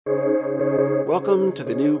Welcome to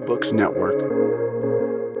the New Books Network.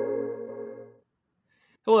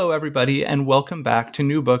 Hello, everybody, and welcome back to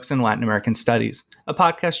New Books in Latin American Studies, a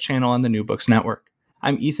podcast channel on the New Books Network.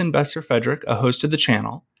 I'm Ethan Besser-Fedrick, a host of the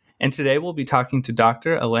channel, and today we'll be talking to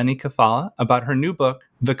Dr. Eleni Kefala about her new book,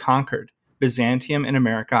 The Conquered, Byzantium in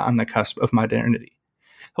America on the Cusp of Modernity.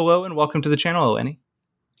 Hello, and welcome to the channel, Eleni.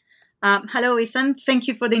 Hello, Ethan. Thank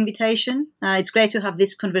you for the invitation. It's great to have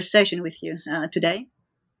this conversation with you today.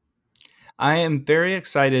 I am very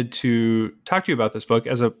excited to talk to you about this book.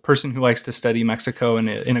 As a person who likes to study Mexico in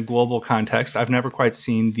a global context, I've never quite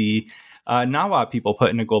seen the Nahua people put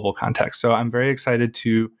in a global context. So I'm very excited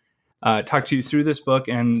to talk to you through this book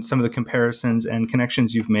and some of the comparisons and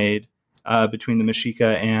connections you've made between the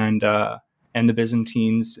Mexica and the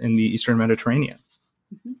Byzantines in the Eastern Mediterranean.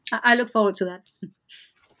 Mm-hmm. I look forward to that.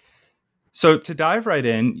 So to dive right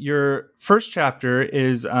in, your first chapter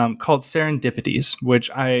is called Serendipities, which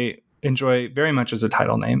I enjoy very much as a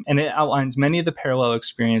title name, and it outlines many of the parallel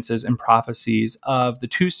experiences and prophecies of the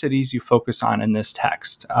two cities you focus on in this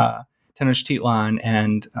text, Tenochtitlan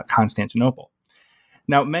and Constantinople.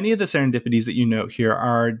 Now, many of the serendipities that you note here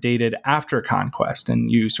are dated after conquest, and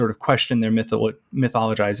you sort of question their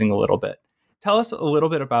mythologizing a little bit. Tell us a little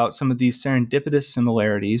bit about some of these serendipitous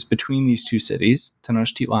similarities between these two cities,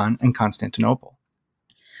 Tenochtitlan and Constantinople.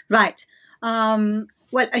 Right. Well,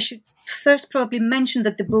 I should first probably mention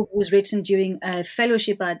that the book was written during a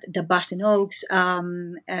fellowship at the Barton Oaks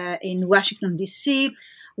in Washington, D.C.,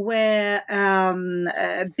 where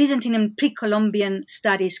Byzantine and pre-Columbian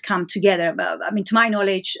studies come together. I mean, to my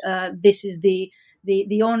knowledge, this is the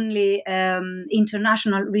only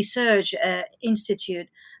international research institute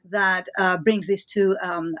that brings these two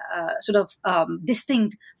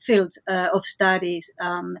distinct fields of studies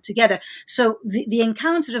together. So the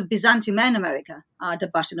encounter of Byzantium and America at the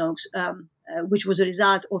Barton Oaks, which was a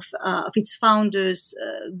result of its founders,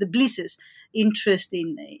 the Blisses' interest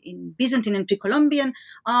in Byzantine and pre-Columbian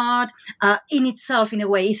art, in itself, in a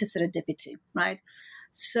way, is a serendipity, right?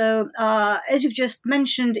 So, as you've just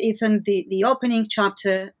mentioned, Ethan, the opening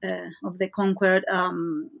chapter of The Conquered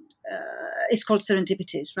is called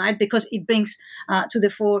Serendipities, right? Because it brings to the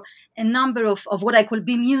fore a number of what I call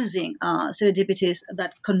bemusing serendipities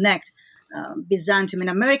that connect Byzantium and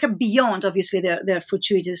America beyond, obviously, their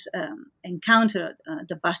fortuitous encounter at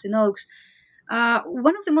the Barton Oaks.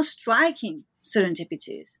 One of the most striking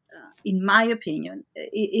serendipities, in my opinion,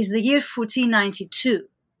 is the year 1492.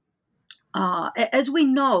 As we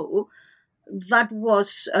know, that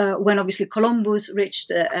was when obviously Columbus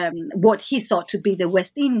reached what he thought to be the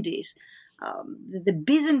West Indies. The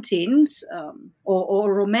Byzantines,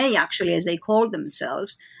 or Romei actually, as they called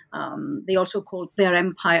themselves, they also called their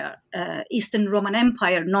empire Eastern Roman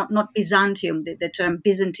Empire, not Byzantium. The term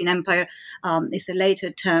Byzantine Empire is a later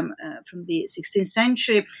term from the 16th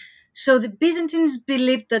century. So the Byzantines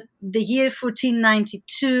believed that the year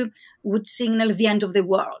 1492 would signal the end of the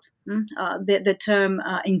world. The term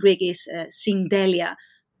in Greek is syndelia,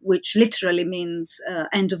 which literally means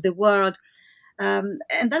end of the world.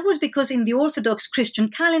 And that was because in the Orthodox Christian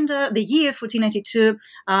calendar, the year 1492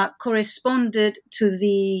 corresponded to the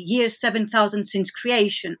year 7000 since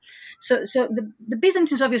creation. So the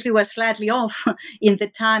Byzantines obviously were slightly off in the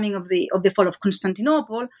timing of the fall of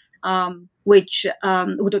Constantinople, which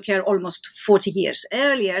would occur almost 40 years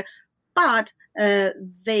earlier. But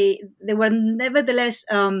they were nevertheless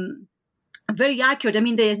very accurate. I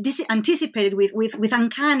mean, they anticipated with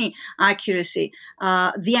uncanny accuracy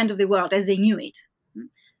the end of the world as they knew it.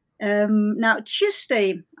 Now,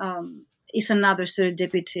 Tuesday is another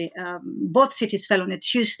serendipity. Both cities fell on a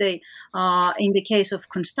Tuesday. In the case of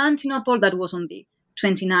Constantinople, that was on the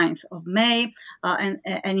 29th of May, and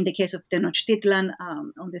in the case of Tenochtitlan,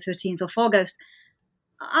 on the 13th of August.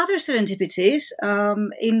 Other serendipities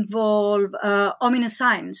involve ominous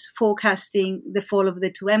signs forecasting the fall of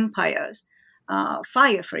the two empires.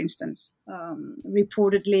 Fire, for instance,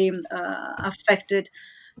 reportedly affected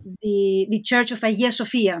the Church of Hagia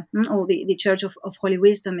Sophia, or the Church of Holy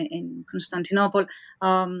Wisdom in Constantinople,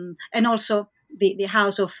 and also the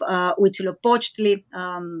house of Huitzilopochtli,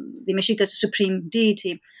 the Mexica's supreme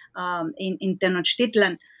deity in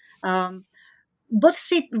Tenochtitlan. Both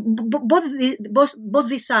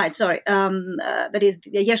these sides, that is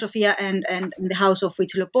the Hagia Sophia and the house of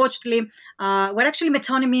Huitzilopochtli, were actually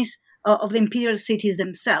metonymies of the imperial cities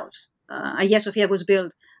themselves. Hagia Sophia was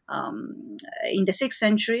built in the 6th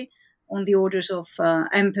century on the orders of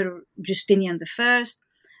Emperor Justinian I,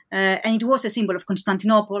 and it was a symbol of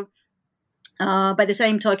Constantinople. By the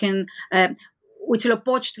same token,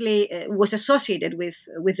 Huitzilopochtli was associated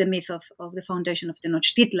with the myth of the foundation of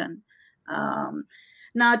Tenochtitlan.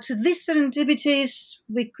 Now, to these serendipities,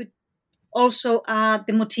 we could also add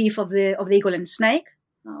the motif of the eagle and snake,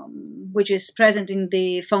 which is present in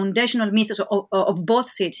the foundational mythos of both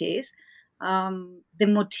cities. The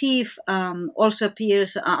motif also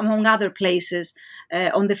appears, among other places,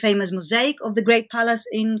 on the famous mosaic of the Great Palace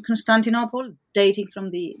in Constantinople, dating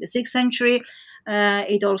from the 6th century.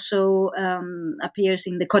 It also appears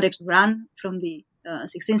in the Codex Duran from the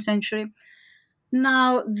 16th century.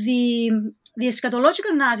 Now, the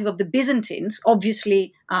eschatological narrative of the Byzantines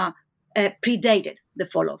obviously predated the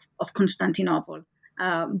fall of Constantinople.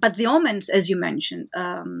 But the omens, as you mentioned,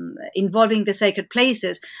 involving the sacred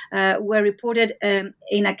places, were reported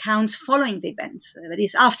in accounts following the events, that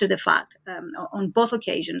is, after the fact, on both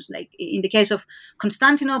occasions. Like in the case of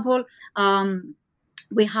Constantinople,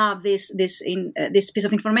 we have this piece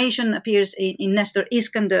of information appears in Nestor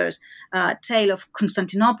Iskander's Tale of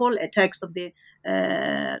Constantinople, a text of the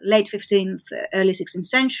late 15th, early 16th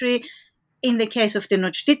century. In the case of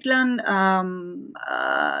Tenochtitlan,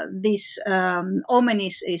 this omen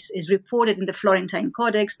is reported in the Florentine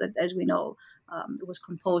Codex that, as we know, was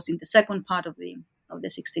composed in the second part of the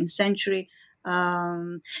 16th century.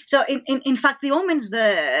 So, in fact, the omens,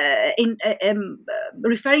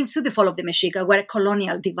 referring to the fall of the Mexica, were a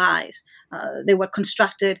colonial device. They were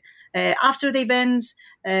constructed after the events,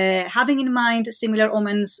 having in mind similar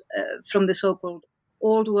omens from the so-called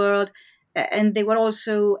Old World. And they were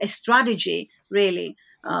also a strategy, really,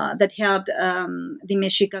 that helped the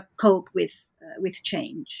Mexica cope with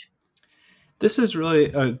change. This is really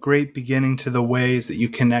a great beginning to the ways that you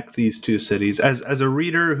connect these two cities. As a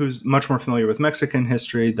reader who's much more familiar with Mexican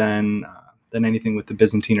history than anything with the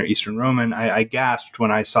Byzantine or Eastern Roman, I gasped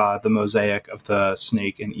when I saw the mosaic of the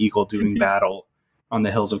snake and eagle doing battle on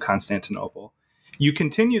the hills of Constantinople. You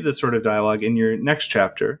continue this sort of dialogue in your next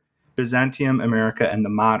chapter, Byzantium, America, and the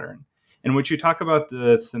Modern, in which you talk about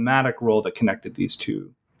the thematic role that connected these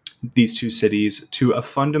two cities to a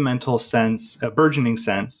fundamental sense, a burgeoning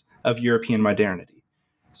sense of European modernity.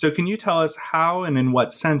 So can you tell us how and in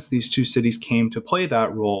what sense these two cities came to play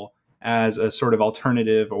that role as a sort of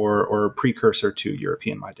alternative or precursor to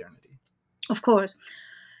European modernity? Of course.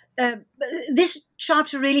 This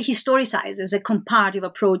chapter really historicizes a comparative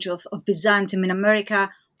approach of Byzantium in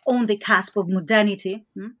America on the cusp of modernity,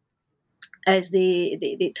 as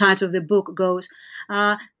the title of the book goes.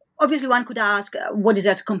 Obviously, one could ask, what is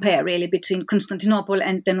there to compare, really, between Constantinople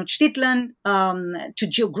and Tenochtitlan, to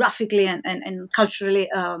geographically and culturally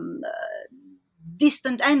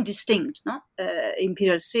distant and distinct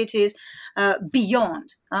imperial cities,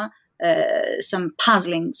 beyond some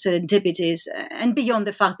puzzling serendipities, and beyond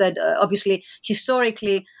the fact that, obviously,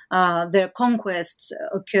 historically, their conquests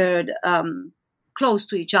occurred close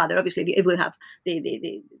to each other. Obviously, if we have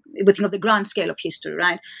we think of the grand scale of history,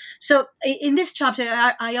 right? So in this chapter,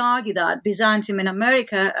 I argue that Byzantium in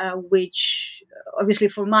America, which obviously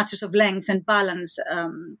for matters of length and balance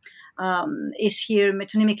is here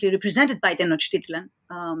metonymically represented by Tenochtitlan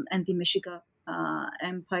and the Mexica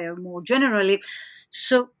Empire more generally.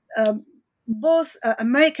 So both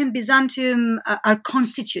American Byzantium are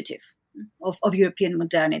constitutive of European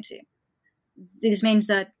modernity. This means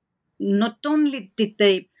that not only did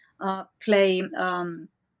they play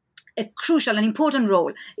a crucial and important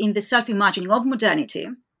role in the self-imagining of modernity,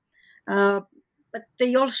 but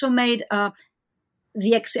they also made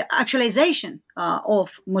the actualization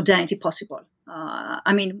of modernity possible.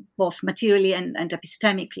 Both materially and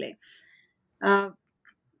epistemically. At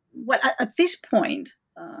this point,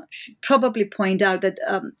 should probably point out that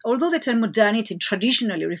although the term modernity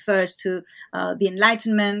traditionally refers to the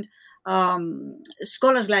Enlightenment,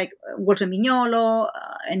 scholars like Walter Mignolo,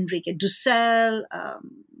 Enrique Dussel,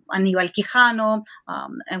 Aníbal Quijano,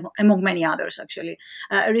 among many others, actually,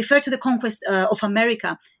 refer to the conquest of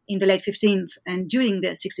America in the late 15th and during the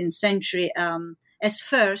 16th century as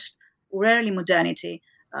first or early modernity,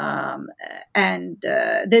 and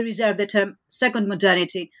they reserve the term second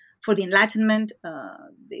modernity for the Enlightenment,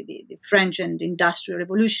 the French and Industrial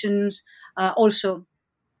Revolutions, also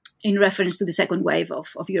in reference to the second wave of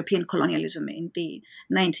European colonialism in the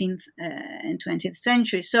 19th and 20th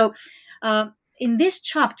century. So in this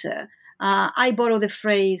chapter, I borrow the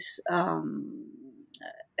phrase, a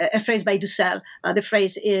phrase by Dussel, the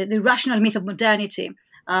phrase, the rational myth of modernity,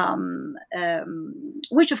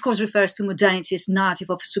 which of course refers to modernity's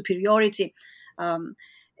narrative of superiority.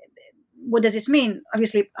 What does this mean?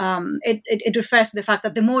 Obviously, it refers to the fact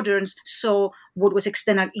that the moderns saw what was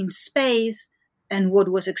external in space and what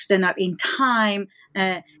was external in time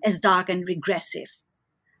as dark and regressive.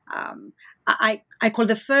 I call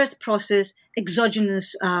the first process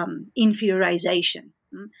exogenous inferiorization,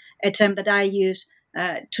 a term that I use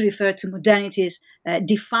to refer to modernity's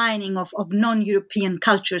defining of non-European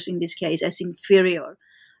cultures, in this case, as inferior.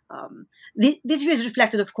 This view is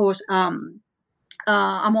reflected, of course,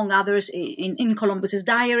 among others, in Columbus's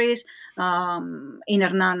diaries, in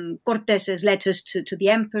Hernan Cortes's letters to the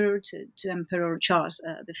emperor, to Emperor Charles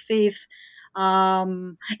V.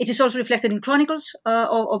 It is also reflected in chronicles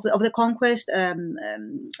of the conquest,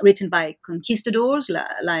 written by conquistadors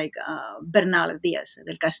like Bernal Diaz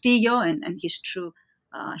del Castillo and his true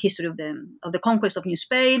history of the conquest of New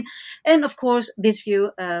Spain. And of course, this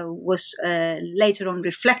view was later on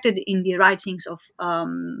reflected in the writings of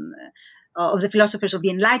the philosophers of the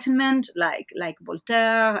Enlightenment, like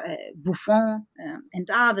Voltaire, Buffon, and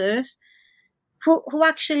others, who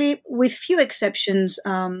actually, with few exceptions,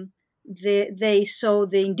 they saw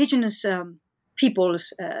the indigenous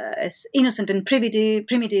peoples as innocent and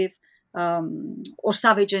primitive, or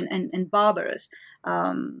savage and barbarous.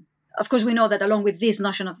 Of course, we know that along with this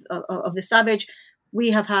notion of the savage,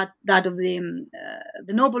 we have had that of the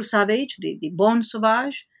noble savage, the bon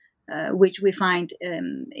sauvage, which we find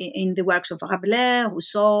in the works of Rabelais,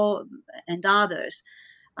 Rousseau, and others.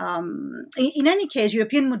 In any case,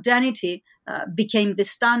 European modernity became the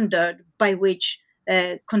standard by which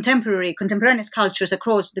contemporaneous cultures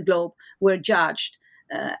across the globe were judged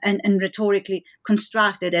and rhetorically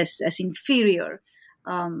constructed as inferior.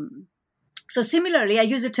 So similarly, I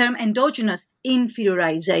use the term endogenous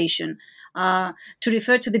inferiorization to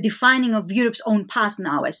refer to the defining of Europe's own past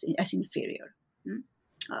now as inferior.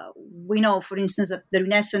 We know, for instance, that the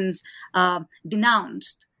Renaissance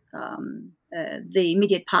denounced the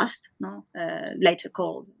immediate past, later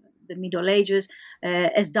called the Middle Ages,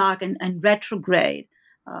 as dark and retrograde.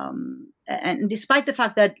 And despite the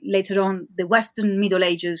fact that later on the Western Middle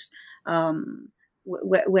Ages were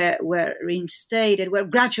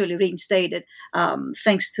gradually reinstated,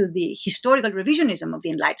 thanks to the historical revisionism of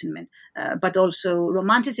the Enlightenment, but also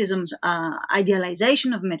Romanticism's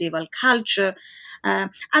idealization of medieval culture.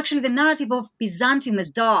 Actually, the narrative of Byzantium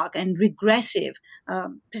as dark and regressive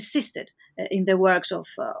persisted in the works of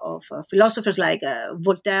philosophers like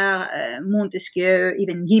Voltaire, Montesquieu,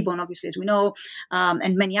 even Gibbon, obviously, as we know,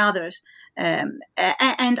 and many others. And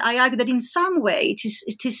I argue that in some way it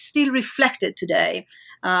is still reflected today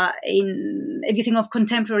in everything of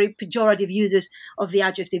contemporary pejorative uses of the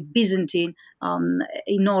adjective Byzantine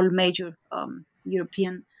in all major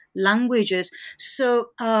European languages.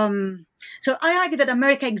 So I argue that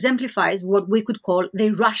America exemplifies what we could call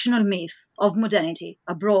the rational myth of modernity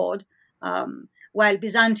abroad, while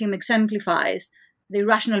Byzantium exemplifies the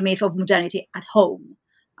rational myth of modernity at home.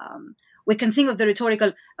 We can think of the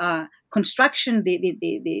rhetorical construction, the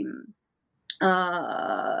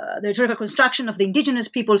rhetorical construction of the indigenous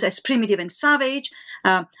peoples as primitive and savage,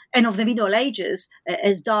 and of the Middle Ages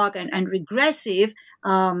as dark and regressive,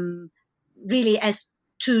 really as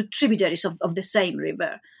two tributaries of the same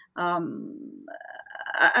river.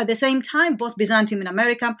 At the same time, both Byzantium and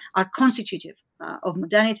America are constitutive of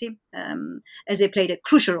modernity, as they played a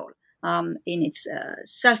crucial role in its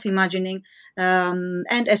self-imagining.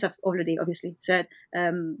 And as I've already obviously said,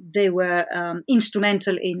 they were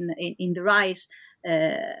instrumental in the rise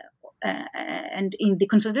and in the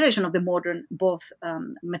consolidation of the modern, both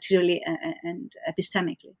materially and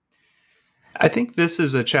epistemically. I think this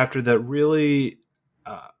is a chapter that really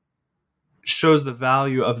shows the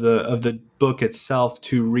value of the book itself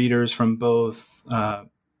to readers from both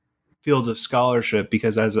fields of scholarship,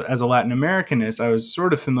 because as a Latin Americanist, I was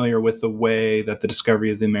sort of familiar with the way that the discovery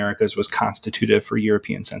of the Americas was constitutive for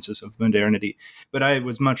European senses of modernity, but I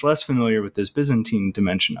was much less familiar with this Byzantine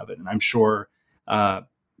dimension of it, and I'm sure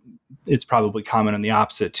it's probably common on the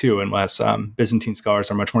opposite too, unless Byzantine scholars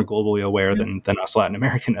are much more globally aware than us Latin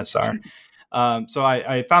Americanists are. So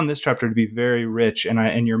I found this chapter to be very rich,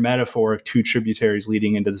 and your metaphor of two tributaries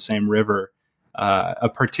leading into the same river, a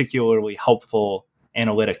particularly helpful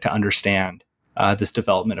analytic to understand this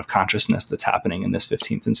development of consciousness that's happening in this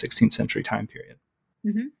 15th and 16th century time period.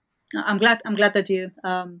 Mm-hmm. I'm glad that you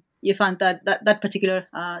found that particular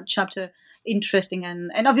chapter interesting,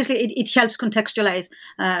 and obviously it helps contextualize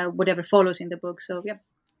whatever follows in the book. So yeah.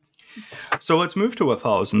 So let's move to what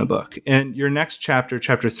follows in the book. In your next chapter,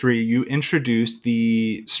 chapter 3, you introduce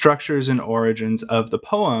the structures and origins of the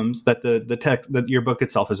poems that the text that your book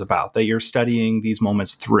itself is about, that you're studying these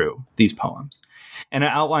moments through these poems. And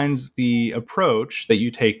it outlines the approach that you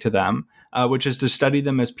take to them, which is to study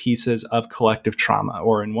them as pieces of collective trauma,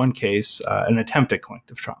 or in one case, an attempt at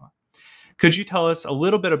collective trauma. Could you tell us a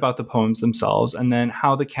little bit about the poems themselves, and then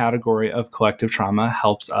how the category of collective trauma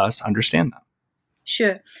helps us understand them?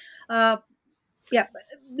 Sure.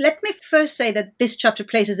 let me first say that this chapter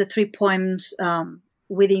places the three poems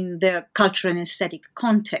within their cultural and aesthetic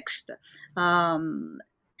context. And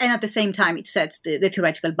at the same time, it sets the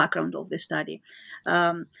theoretical background of the study.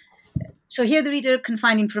 So here the reader can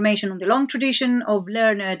find information on the long tradition of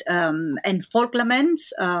learned and folk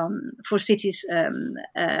laments for cities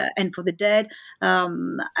and for the dead,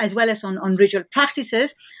 as well as on ritual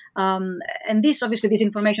practices. And this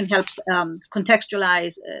information helps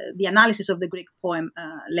contextualize the analysis of the Greek poem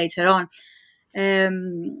later on.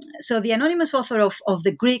 So the anonymous author of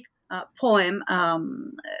the Greek poem,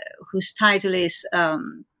 whose title is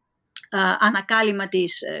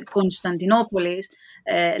Anakalimatis Konstantinopoulos,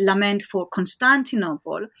 Lament for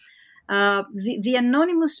Constantinople. The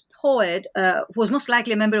anonymous poet, who was most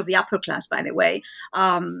likely a member of the upper class, by the way,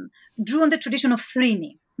 drew on the tradition of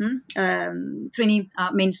Thrini. Thrini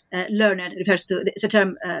means learned. It's a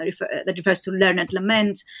term that refers to learned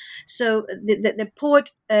laments. So the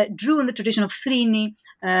poet drew on the tradition of Thrini,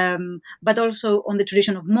 but also on the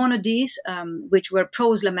tradition of monodies, which were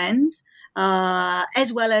prose laments,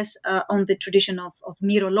 as well as on the tradition of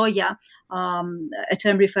Myrologia, a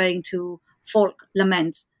term referring to folk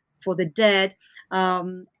laments for the dead.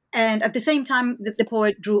 And at the same time, the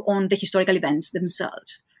poet drew on the historical events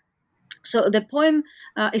themselves. So the poem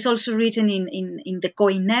is also written in the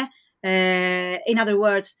koine, in other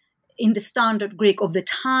words, in the standard Greek of the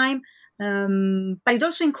time, but it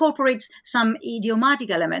also incorporates some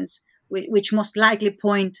idiomatic elements, which most likely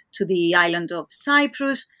point to the island of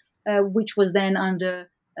Cyprus, which was then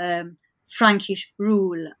under Frankish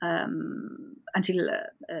rule until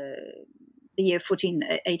the year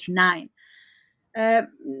 1489.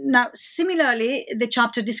 Now, similarly, the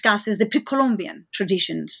chapter discusses the pre-Columbian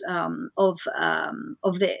traditions of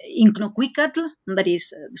the Inknoquicatl, that is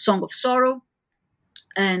the Song of Sorrow,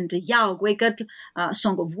 and Yaoquicatl,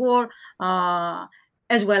 Song of War,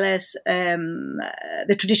 as well as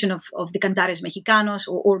the tradition of the Cantares Mexicanos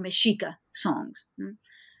or Mexica songs.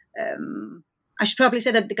 I should probably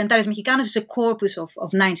say that the Cantares Mexicanos is a corpus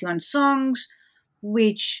of 91 songs,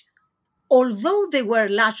 which, although they were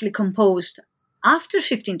largely composed after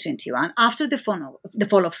 1521, after the fall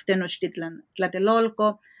of Tenochtitlan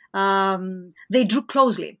Tlatelolco, they drew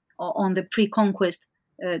closely on the pre-conquest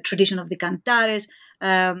tradition of the Cantares.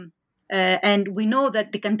 And we know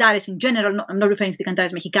that the Cantares in general, I'm not referring to the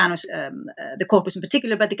Cantares Mexicanos, the corpus in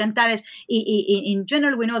particular, but the Cantares in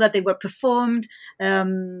general, we know that they were performed,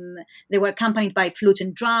 they were accompanied by flutes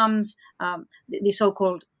and drums, the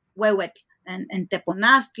so-called Huehuetl and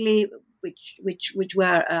Teponaztli, which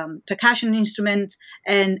were percussion instruments,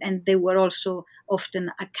 and they were also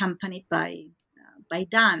often accompanied by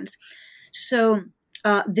dance. So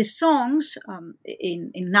the songs,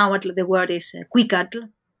 in Nahuatl the word is Cuicatl,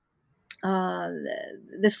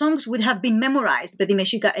 the songs would have been memorized by the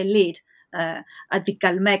Mexica elite at the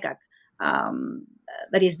Calmecac,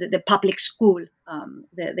 that is the public school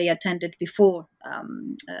they attended before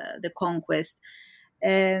the conquest.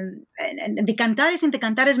 And the Cantares in the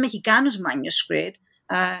Cantares Mexicanos manuscript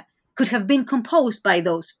could have been composed by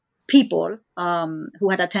those people who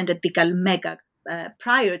had attended the Calmecac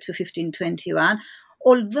prior to 1521,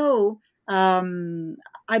 although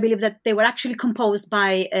I believe that they were actually composed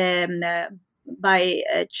by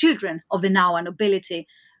children of the Nahua nobility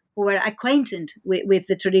who were acquainted with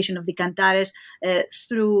the tradition of the Cantares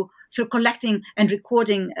through collecting and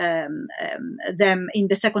recording them in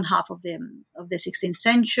the second half of the 16th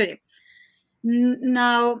century.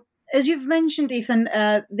 Now, as you've mentioned, Ethan,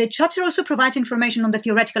 the chapter also provides information on the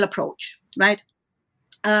theoretical approach, right?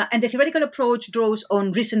 And the theoretical approach draws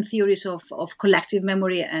on recent theories of collective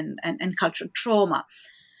memory and cultural trauma.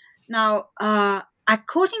 Now,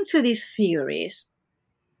 according to these theories,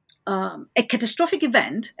 a catastrophic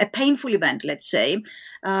event, a painful event, let's say,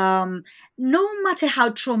 no matter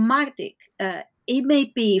how traumatic it may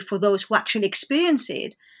be for those who actually experience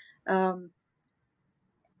it,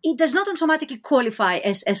 it does not automatically qualify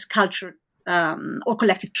as cultural or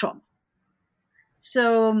collective trauma.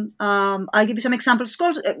 So I'll give you some examples.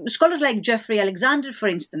 Scholars like Jeffrey Alexander, for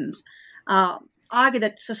instance, argue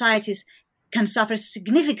that societies can suffer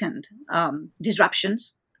significant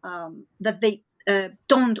disruptions that they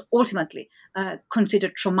don't ultimately consider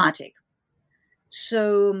traumatic.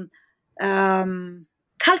 So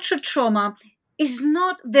cultural trauma is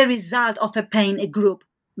not the result of a pain a group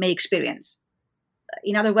may experience.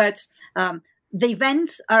 In other words, the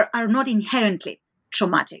events are not inherently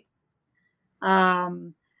traumatic.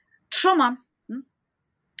 Trauma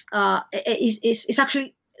is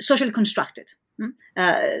actually socially constructed.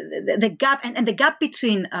 The gap and the gap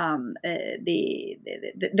between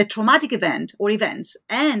the traumatic event or events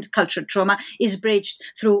and cultural trauma is bridged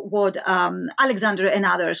through what Alexander and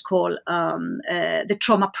others call the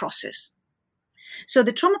trauma process. So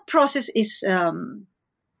the trauma process is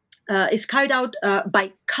carried out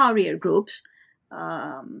by carrier groups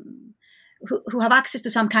who have access to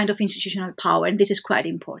some kind of institutional power, and this is quite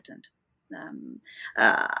important.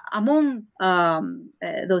 Among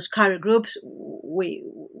those carrier groups,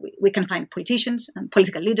 we can find politicians and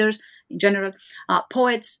political leaders in general,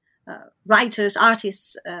 poets, writers,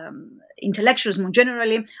 artists, intellectuals more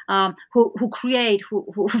generally, who create,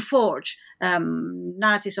 who forge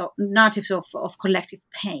narratives of collective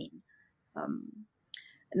pain.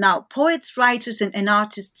 Now, poets, writers, and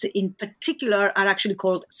artists in particular are actually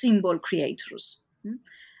called symbol creators.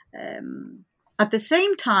 At the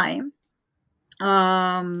same time,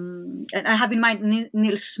 and I have in mind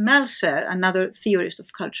Nils Melzer, another theorist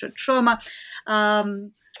of cultural trauma. At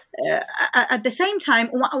the same time,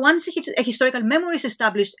 once a historical memory is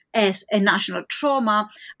established as a national trauma,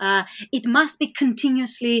 it must be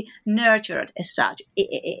continuously nurtured as such.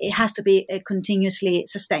 It has to be continuously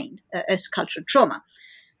sustained as cultural trauma.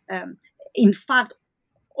 In fact,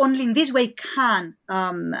 only in this way can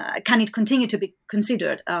it continue to be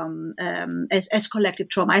considered as collective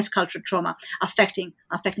trauma, as cultural trauma, affecting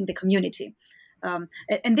the community.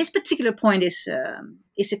 And this particular point is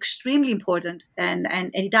extremely important, and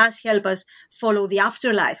it does help us follow the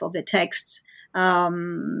afterlife of the texts,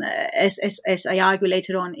 as I argue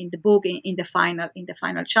later on in the book, in the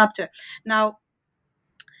final chapter. Now,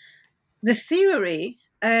 the theory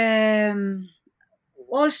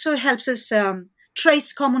also helps us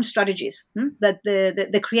trace common strategies that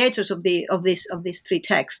the creators of these three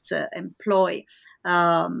texts employ.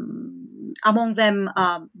 Among them,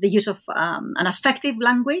 the use of an affective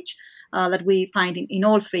language that we find in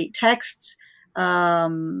all three texts.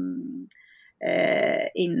 In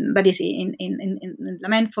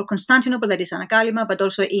Lament for Constantinople, that is Anakalima, but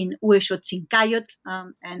also in Ueshotsinkayotl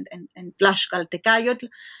and Tlaxcaltecayotl.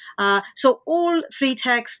 So all three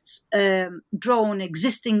texts draw on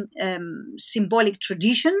existing symbolic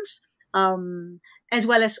traditions, as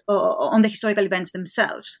well as on the historical events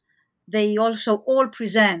themselves. They also all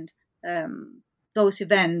present those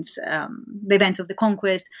events, the events of the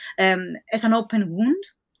conquest, as an open wound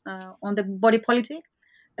on the body politic.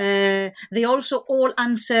 They also all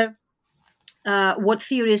answer what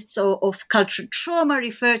theorists of cultural trauma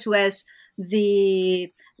refer to as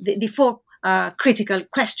the four critical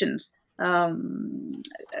questions.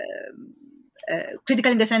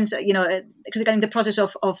 Critical in the sense, critical in the process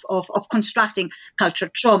of constructing cultural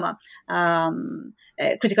trauma.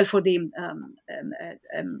 Critical for the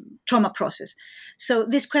trauma process. So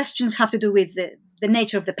these questions have to do with the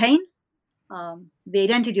nature of the pain, the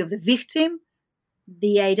identity of the victim,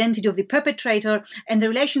 the identity of the perpetrator, and the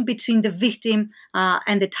relation between the victim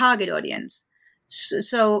and the target audience.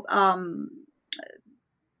 So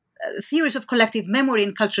theories of collective memory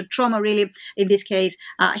and cultural trauma really, in this case,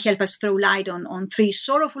 help us throw light on three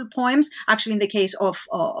sorrowful poems. Actually, in the case of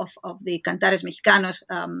the Cantares Mexicanos,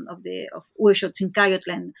 of Ueshotsinkayotl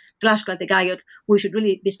and Tlaxcaltecayotl, we should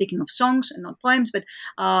really be speaking of songs and not poems, but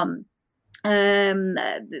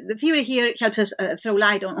the theory here helps us throw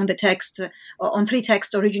light on the text, on three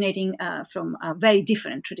texts originating from very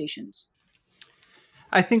different traditions.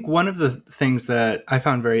 I think one of the things that I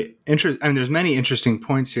found very interesting, I mean, there's many interesting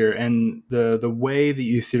points here, and the way that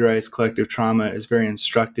you theorize collective trauma is very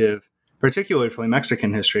instructive, particularly for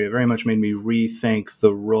Mexican history. It very much made me rethink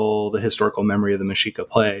the role the historical memory of the Mexica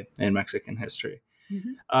play in Mexican history.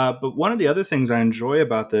 Mm-hmm. But one of the other things I enjoy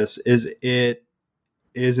about this is it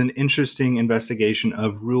is an interesting investigation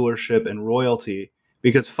of rulership and royalty,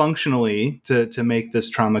 because functionally, to make this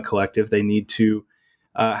trauma collective, they need to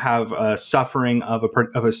have a suffering of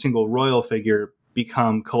a single royal figure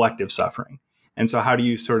become collective suffering. And so how do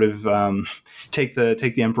you sort of take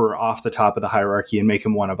the emperor off the top of the hierarchy and make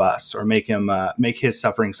him one of us, or make his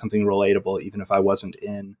suffering something relatable, even if I wasn't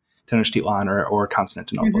in Tenochtitlan or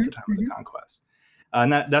Constantinople at the time of the conquest?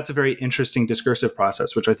 And that's a very interesting discursive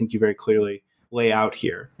process, which I think you very clearly lay out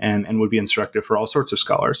here and would be instructive for all sorts of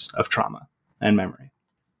scholars of trauma and memory.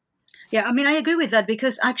 Yeah, I mean, I agree with that,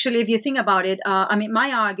 because actually, if you think about it,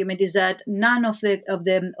 my argument is that none of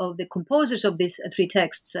the composers of these three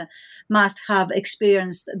texts must have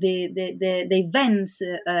experienced the events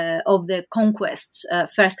of the conquests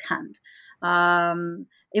firsthand.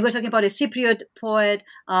 If we're talking about a Cypriot poet,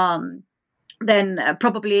 then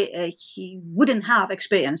probably he wouldn't have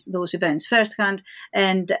experienced those events firsthand.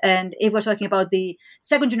 And if we're talking about the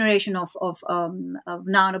second generation of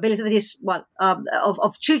now nobility, that is,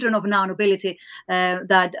 of children of now nobility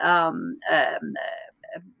that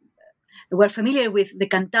were familiar with the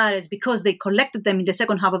cantares because they collected them in the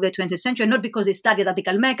second half of the 20th century, not because they studied at the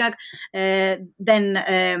Calmecac,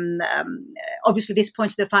 then obviously this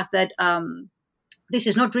points to the fact that this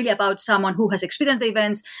is not really about someone who has experienced the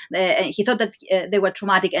events. He thought that they were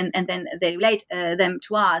traumatic, and then they relate them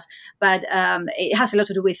to us. But it has a lot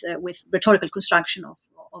to do with rhetorical construction of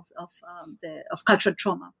cultural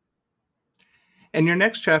trauma. And your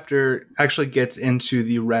next chapter actually gets into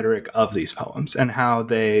the rhetoric of these poems and how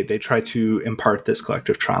they try to impart this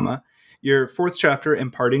collective trauma. Your fourth chapter,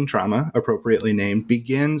 Imparting Trauma, appropriately named,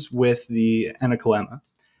 begins with the Anakalema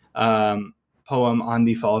poem on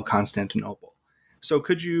the fall of Constantinople. So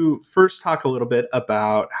could you first talk a little bit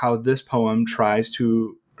about how this poem tried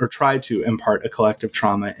to impart a collective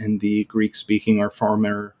trauma in the Greek-speaking or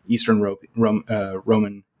former Eastern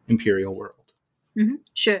Roman imperial world? Mm-hmm.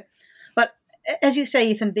 Sure. But as you say,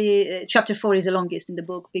 Ethan, the chapter 4 is the longest in the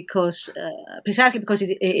book precisely because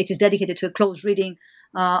it is dedicated to a close reading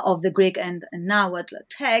of the Greek and Nahuatl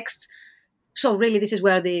texts. So really, this is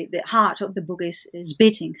where the heart of the book is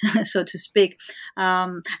beating, so to speak.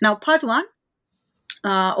 Now, part 1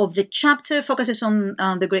 of the chapter focuses on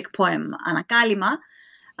the Greek poem Anakalema.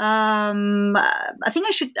 I think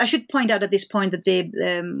I should point out at this point that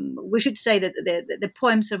we should say that the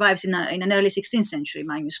poem survives in an early 16th century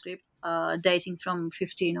manuscript dating from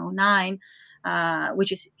 1509,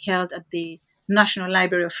 which is held at the National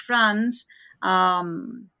Library of France.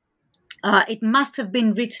 It must have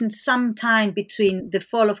been written sometime between the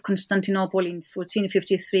fall of Constantinople in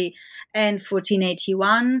 1453 and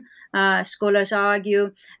 1481. Scholars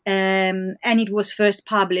argue, and it was first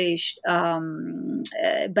published by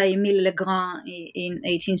Émile Legrand in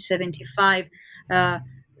 1875. The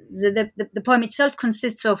poem itself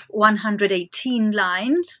consists of 118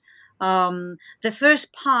 lines. The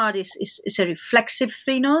first part is a reflexive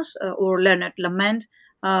threnos, or learned lament,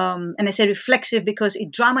 and I say reflexive because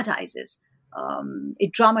it dramatizes. The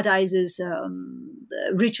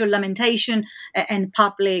ritual lamentation and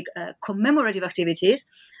public commemorative activities.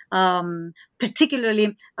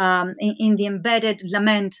 Particularly in the embedded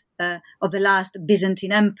lament of the last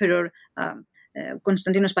Byzantine emperor,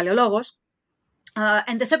 Konstantinos Palaiologos.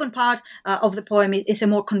 And the second part of the poem is a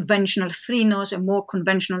more conventional threnos, a more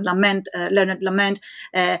conventional lament, learned lament.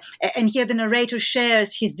 And here the narrator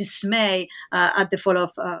shares his dismay at the fall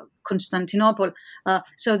of Constantinople.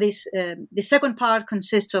 So the second part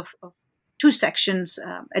consists of 2 sections,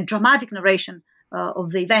 a dramatic narration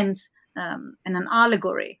of the events and an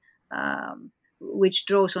allegory, which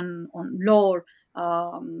draws on lore,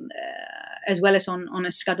 as well as on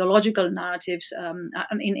eschatological narratives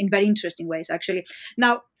in very interesting ways, actually.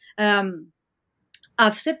 Now,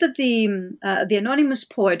 I've said that the anonymous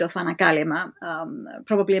poet of Anakalema,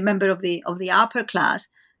 probably a member of the upper class,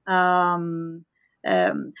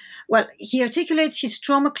 he articulates his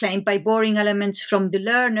trauma claim by borrowing elements from the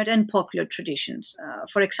learned and popular traditions.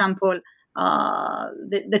 For example,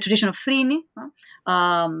 the tradition of Thrini,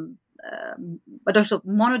 but also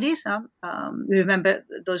monodies. You remember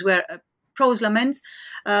those were prose laments.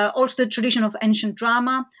 Also the tradition of ancient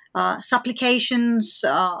drama, supplications,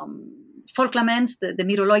 folk laments, the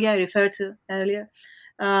Myrologia I referred to earlier,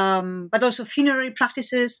 but also funerary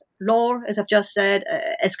practices, lore, as I've just said,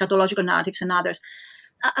 eschatological narratives and others.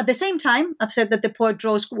 At the same time, I've said that the poet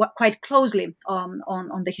draws quite closely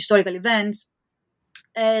on the historical events,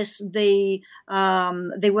 as they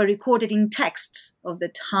were recorded in texts of the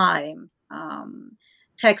time.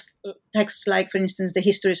 Texts like, for instance, the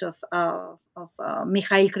histories of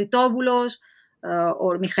Michail Kritoboulos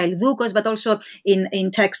or Michail Doukos, but also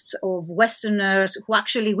in texts of Westerners who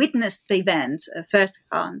actually witnessed the events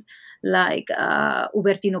firsthand, like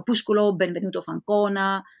Ubertino Pusculo, Benvenuto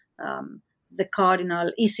Fancona, the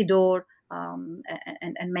Cardinal Isidore,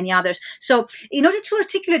 and many others. So in order to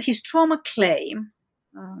articulate his trauma claim,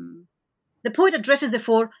 the poet addresses the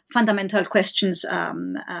 4 fundamental questions,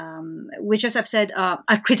 which, as I've said, are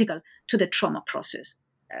critical to the trauma process.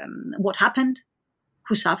 What happened?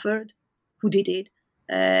 Who suffered? Who did it?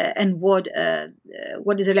 And what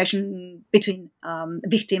is the relation between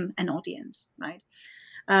victim and audience, right?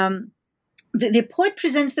 The poet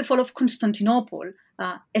presents the fall of Constantinople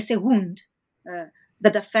as a wound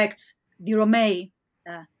that affects the Romei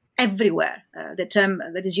everywhere. The term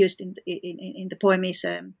that is used in the poem is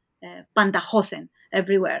Pantachothen,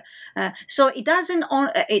 everywhere. So it doesn't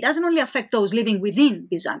only affect those living within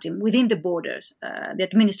Byzantium, within the borders, the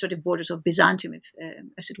administrative borders of Byzantium,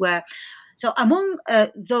 as it were. So among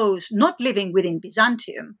those not living within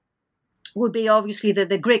Byzantium would be obviously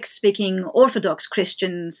the Greek-speaking Orthodox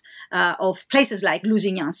Christians of places like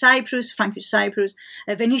Lusignan, Cyprus, Frankish Cyprus,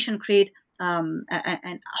 Venetian Crete, and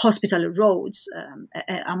Hospital Rhodes,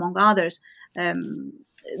 among others.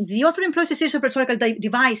 The author employs a series of rhetorical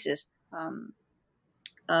devices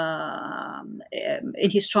in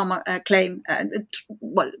his trauma claim,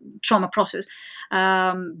 trauma process.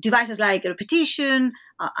 Devices like repetition,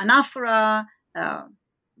 anaphora,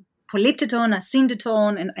 polypteton,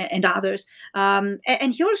 asyndeton, and others.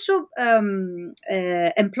 And he also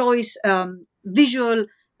employs visual,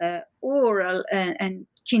 oral, and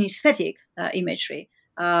kinesthetic imagery.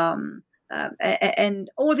 And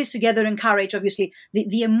all this together encourage, obviously,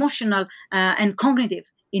 the emotional and cognitive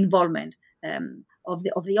involvement of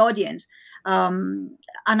the audience.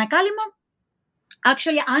 Anakalima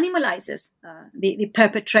actually animalizes the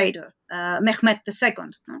perpetrator, Mehmet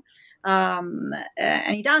II,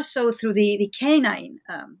 and he does so through the canine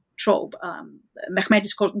trope. Mehmet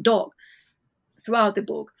is called dog throughout the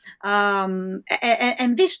book, and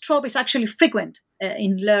this trope is actually frequent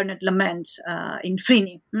in learned laments in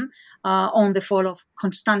Phryne on the fall of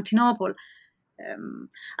Constantinople.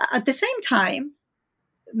 At the same time,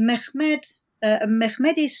 Mehmet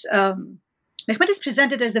is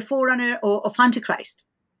presented as the forerunner of Antichrist.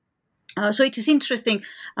 So it is interesting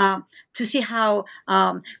to see how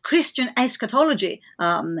Christian eschatology,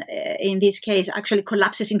 in this case, actually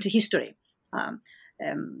collapses into history.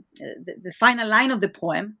 The final line of the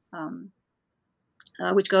poem,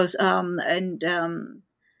 which goes, and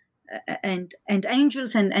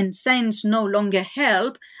angels and saints no longer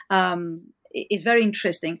help, is very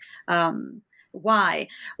interesting. Why?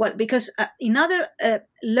 Well, because in other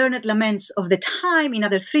learned laments of the time, in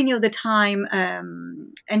other Phryne of the time,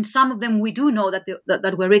 and some of them we do know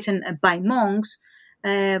that were written by monks,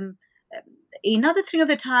 in other Phryne of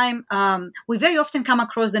the time, we very often come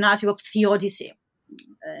across the narrative of theodicy.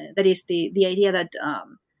 That is the idea that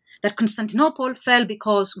Constantinople fell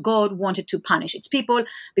because God wanted to punish its people,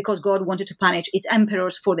 because God wanted to punish its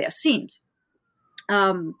emperors for their sins.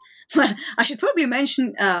 Well, I should probably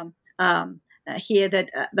mention here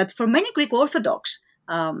that for many Greek Orthodox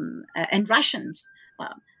and Russians,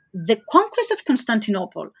 the conquest of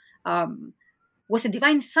Constantinople was a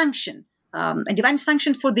divine sanction for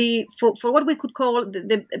what we could call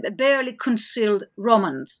the barely concealed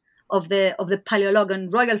romance of the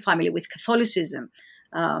Palaiologan royal family with Catholicism.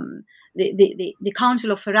 The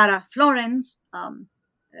Council of Ferrara-Florence,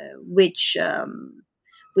 which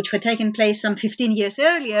had taken place some 15 years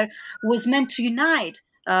earlier, was meant to unite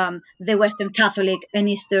the Western Catholic and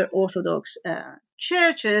Eastern Orthodox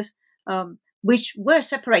churches, which were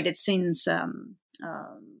separated since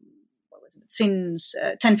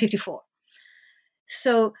 1054.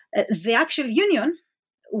 So the actual union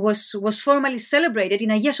was formally celebrated in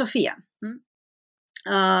Hagia Sophia.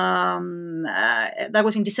 That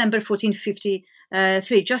was in December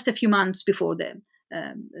 1453, just a few months before the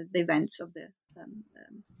events of the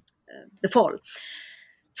fall.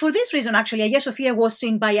 For this reason, actually, Hagia Sophia was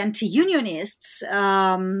seen by anti-unionists,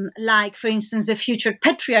 like, for instance, the future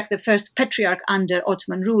patriarch, the first patriarch under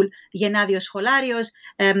Ottoman rule, Gennadios Scholarios,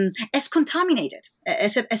 as contaminated,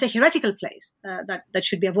 as a heretical place that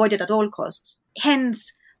should be avoided at all costs.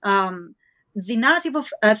 Hence, the narrative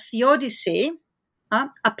of theodicy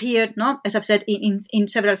appeared, as I've said, in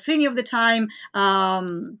several Phryne of the time,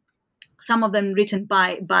 some of them written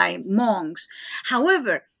by monks.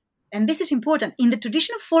 However, and this is important, in the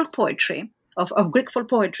tradition of folk poetry, of Greek folk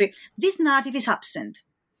poetry, this narrative is absent.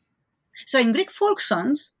 So in Greek folk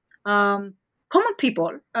songs, common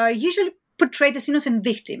people are usually portrayed as innocent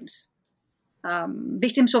victims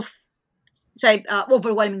of, say,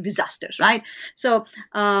 overwhelming disasters, right? So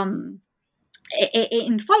in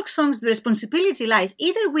folk songs, the responsibility lies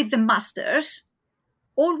either with the masters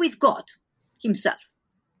or with God himself.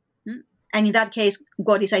 And in that case,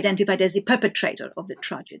 God is identified as the perpetrator of the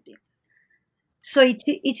tragedy. So it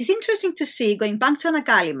is interesting to see, going back to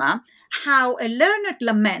Anakalima, how a learned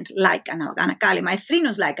lament like Anakalima, a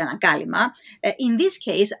Phrynos like Anakalima, in this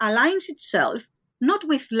case, aligns itself not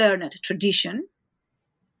with learned tradition,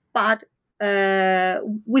 but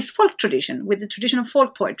with folk tradition, with the tradition of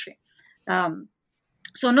folk poetry.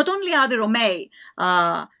 So not only are the Romai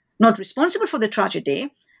not responsible for the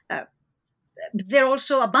tragedy, they're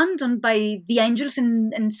also abandoned by the angels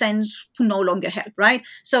and saints who no longer help, right?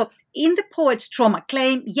 So in the poet's trauma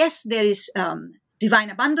claim, yes, there is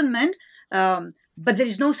divine abandonment, but there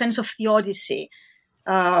is no sense of theodicy.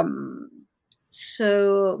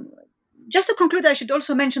 So just to conclude, I should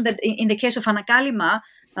also mention that in the case of Anakalima,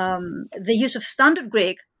 the use of standard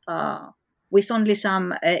Greek with only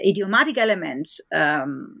some idiomatic elements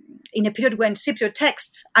in a period when Cypriot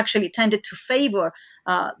texts actually tended to favor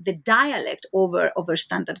the dialect over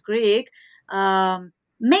standard Greek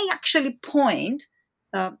may actually point,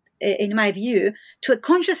 in my view, to a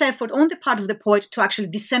conscious effort on the part of the poet to actually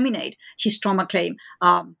disseminate his trauma claim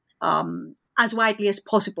as widely as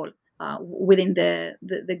possible within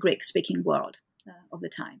the Greek-speaking world of the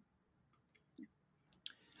time.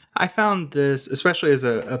 I found this, especially as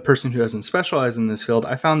a person who doesn't specialize in this field,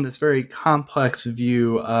 I found this very complex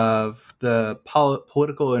view of the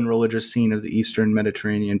political and religious scene of the Eastern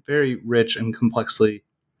Mediterranean, very rich and complexly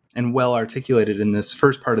and well articulated in this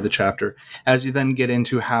first part of the chapter, as you then get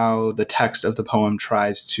into how the text of the poem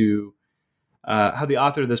tries to, how the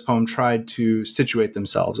author of this poem tried to situate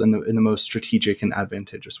themselves in the most strategic and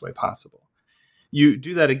advantageous way possible. You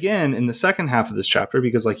do that again in the second half of this chapter,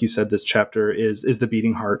 because like you said, this chapter is the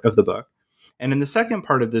beating heart of the book. And in the second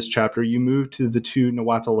part of this chapter, you move to the two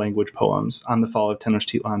Nahuatl language poems on the fall of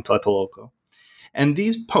Tenochtitlan, Tlatelolco. And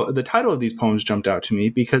the title of these poems jumped out to me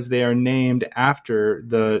because they are named after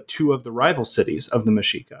the two of the rival cities of the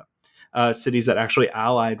Mexica, cities that actually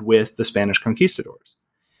allied with the Spanish conquistadors.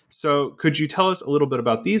 So could you tell us a little bit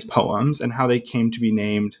about these poems and how they came to be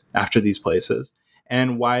named after these places,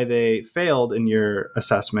 and why they failed in your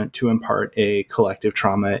assessment to impart a collective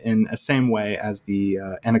trauma in the same way as the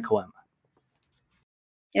Anakalema?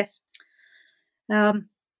 Yes.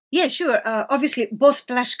 Yeah, sure. Obviously, both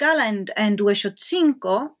Tlaxcala and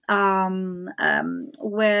Huexotzinco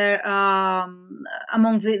were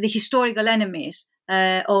among the historical enemies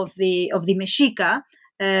of the Mexica.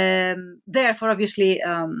 Therefore, obviously,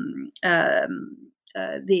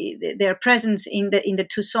 their presence in the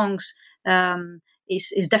two songs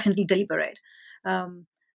is definitely deliberate.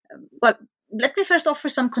 Well, let me first offer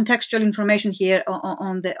some contextual information here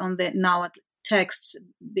on the Nahuatl texts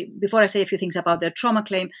before I say a few things about their trauma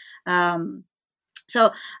claim.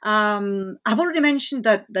 So I've already mentioned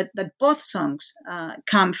that both songs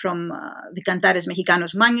come from the Cantares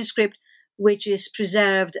Mexicanos manuscript, which is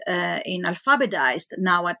preserved in alphabetized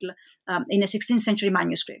Nahuatl in a 16th century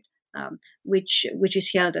manuscript, which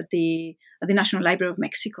is held at the National Library of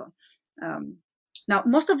Mexico. Now,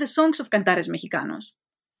 most of the songs of Cantares Mexicanos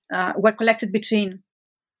were collected between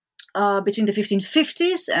the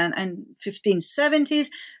 1550s and 1570s,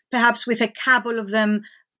 perhaps with a couple of them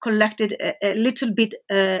collected a little bit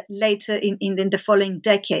later in the following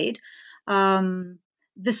decade.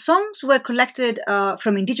 The songs were collected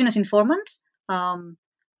from indigenous informants.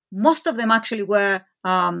 Most of them actually were,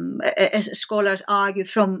 as scholars argue,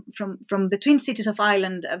 from the twin cities of the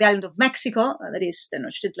island of Mexico, that is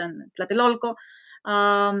Tenochtitlan, Tlatelolco,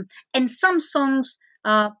 and some songs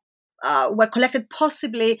were collected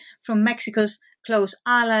possibly from Mexico's close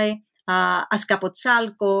ally,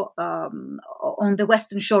 Azcapotzalco, on the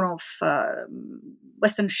western shore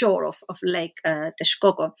of Lake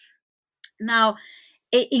Texcoco. Now,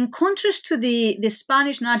 in contrast to the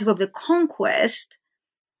Spanish narrative of the conquest,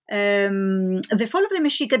 the fall of the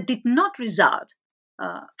Mexica did not result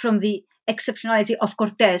from the exceptionality of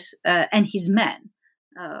Cortés and his men,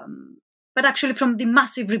 but actually from the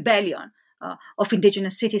massive rebellion of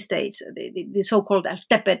indigenous city-states, the so-called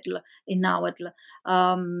Altepetl in Nahuatl.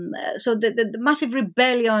 So the massive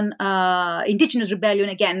rebellion, indigenous rebellion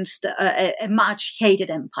against a much hated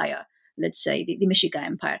empire, let's say the Mexica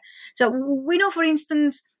Empire. So we know, for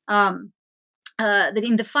instance, that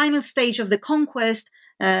in the final stage of the conquest,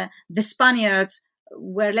 the Spaniards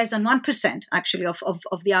were less than 1% actually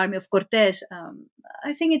of the army of Cortés.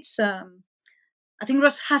 I think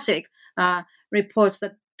Ross Hasek reports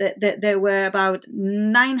that there were about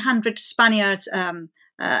 900 Spaniards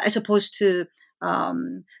as opposed to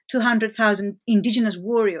 200,000 indigenous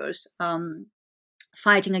warriors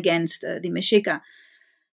fighting against the Mexica.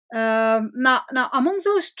 Now, among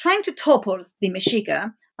those trying to topple the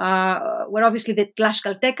Mexica were obviously the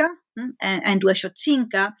Tlaxcalteca and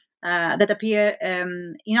Huexotzinca that appear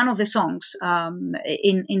in one of the songs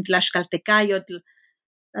in Tlaxcaltecayotl.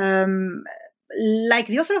 Like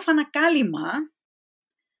the author of Anakalima,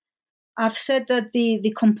 I've said that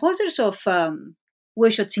the composers of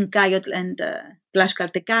Huexotzincayotl and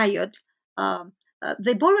Tlaxcaltecayotl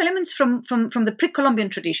they borrow elements from the pre-Columbian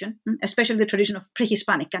tradition, especially the tradition of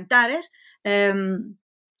pre-Hispanic cantares,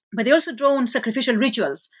 but they also draw on sacrificial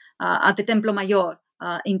rituals at the Templo Mayor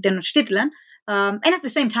in Tenochtitlan, and at the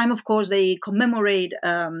same time, of course, they commemorate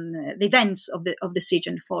the events of the siege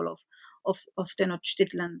and fall of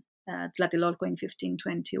Tenochtitlan, Tlatelolco in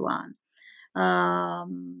 1521.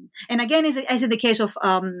 And again, as in the case of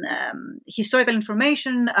historical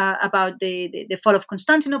information about the fall of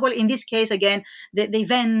Constantinople, in this case, again, the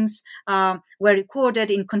events were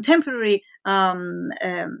recorded in contemporary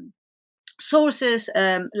sources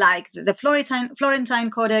like the Florentine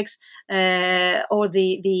Codex or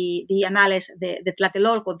the Annales de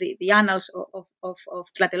Tlatelolco, the Annals of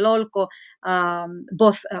Tlatelolco,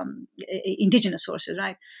 both indigenous sources,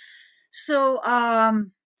 right? So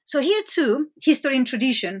here too, history and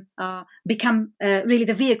tradition become really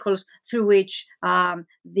the vehicles through which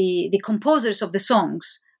the composers of the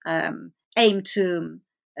songs aim to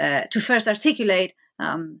first articulate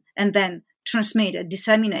and then transmit and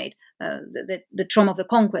disseminate the trauma of the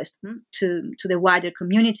conquest to the wider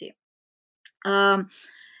community. Now,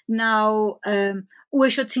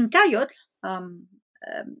 Huehuetlachincahuatl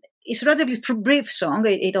is a relatively brief song.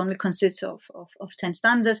 It only consists of 10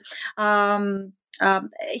 stanzas.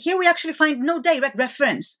 Here we actually find no direct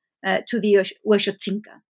reference to the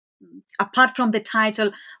Huexotzinca, apart from the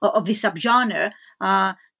title of the subgenre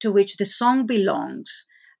to which the song belongs.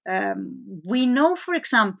 We know, for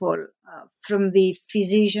example, from the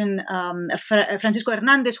physician Francisco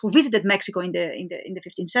Hernandez, who visited Mexico in the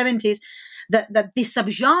 1570s, that the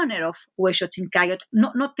subgenre of Huexotzincahuatl,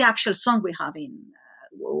 not the actual song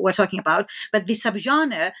we're talking about, but the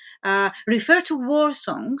subgenre refer to war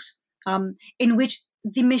songs in which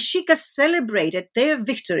the Mexicas celebrated their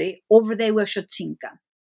victory over the Huexotzinca.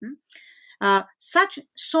 Such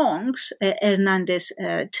songs, Hernandez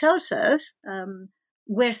tells us,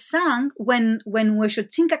 were sung when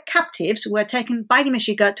Huexotzinca captives were taken by the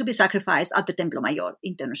Mexica to be sacrificed at the Templo Mayor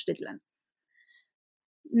in Tenochtitlan.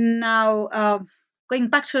 Now, going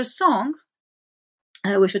back to her song,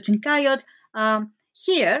 Huexotzincahuatl,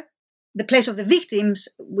 here, the place of the victims,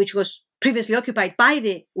 which was previously occupied by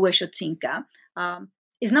the Huexotzinca,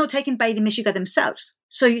 is now taken by the Mexica themselves.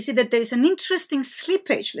 So you see that there is an interesting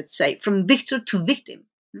slippage, let's say, from victor to victim.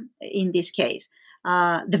 In this case,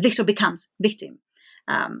 the victor becomes victim.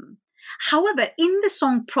 However, in the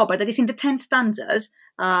song proper, that is in the 10 stanzas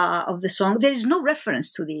of the song, there is no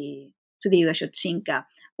reference to the Huexotzinca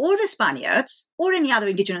or the Spaniards or any other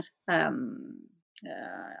indigenous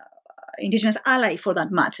ally, for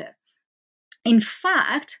that matter. In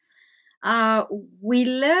fact, we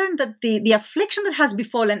learn that the affliction that has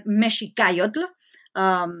befallen Mexicayotl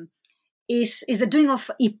is the doing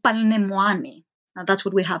of Ipalnemoani. That's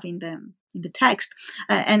what we have in the text.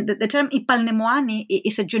 And the term Ipalnemoani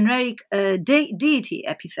is a generic deity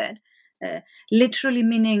epithet, literally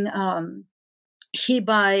meaning he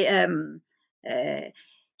by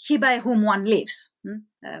whom one lives,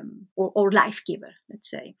 or life giver, let's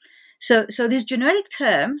say. So this generic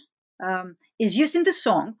term is used in the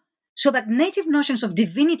song so that native notions of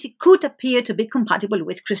divinity could appear to be compatible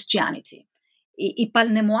with Christianity.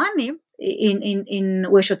 Ipalnemoani in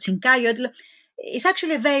Huexotzincahuatl is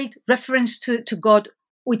actually a veiled reference to God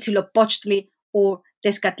Huitzilopochtli or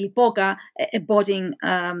Tezcatlipoca, embodying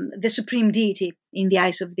the supreme deity in the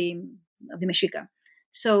eyes of the Mexica.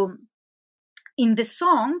 So in the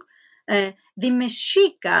song, the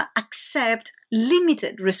Mexica accept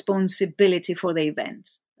limited responsibility for the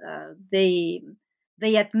events.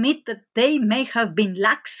 They admit that they may have been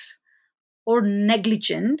lax or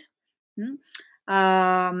negligent,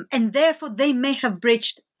 and therefore they may have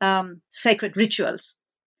breached sacred rituals.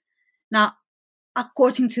 Now,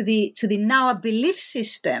 according to the Nahua belief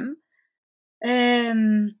system,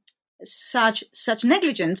 such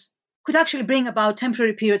negligence could actually bring about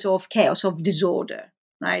temporary periods of chaos, of disorder,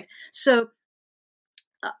 right? So,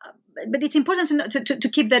 but it's important to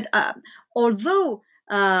keep that although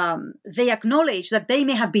they acknowledge that they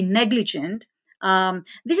may have been negligent,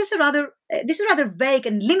 this is a rather vague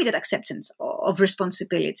and limited acceptance of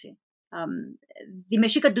responsibility. The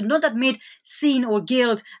Mexica do not admit sin or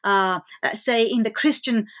guilt, say in the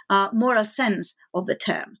Christian moral sense of the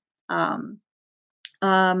term.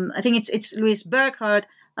 I think it's Louise Burkhardt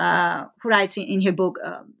who writes in her book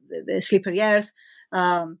The Slippery Earth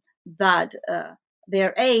that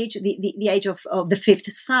their age, the age of the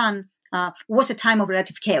fifth son, was a time of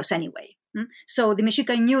relative chaos anyway. So the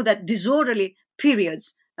Mexica knew that disorderly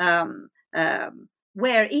periods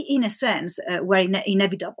were, in a sense, were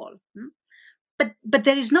inevitable. But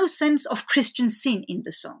there is no sense of Christian sin in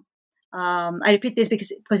the song. I repeat this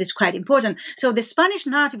because it's quite important. So the Spanish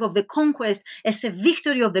narrative of the conquest as a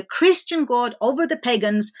victory of the Christian God over the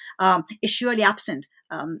pagans is surely absent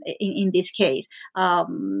in this case.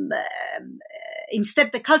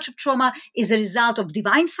 Instead, the cultural trauma is a result of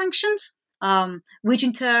divine sanctions, which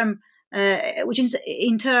in turn which is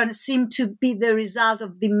in turn seemed to be the result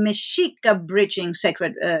of the Mexica bridging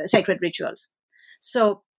sacred rituals.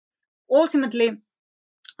 So ultimately,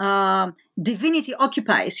 divinity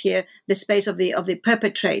occupies here the space of the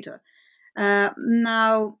perpetrator.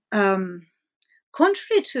 Now,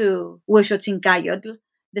 contrary to Huexotzincayotl,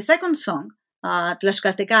 the second song,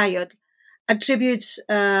 Tlaxcaltecayotl, attributes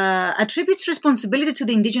responsibility to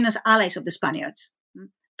the indigenous allies of the Spaniards,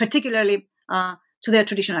 particularly to their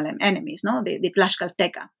traditional enemies, the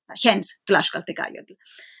Tlaxcalteca, hence Tlaxcaltecayotl.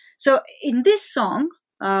 So in this song,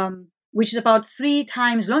 which is about 3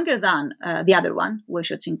 times longer than the other one,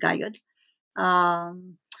 Huexotzincayotl,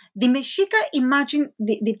 the Mexica imagine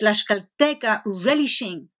the Tlaxcalteca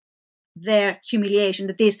relishing their humiliation.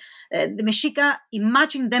 That is, the Mexica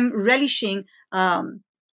imagine them relishing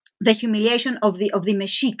the humiliation of the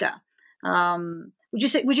Mexica,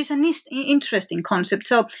 which is an interesting concept.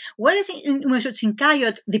 So, whereas in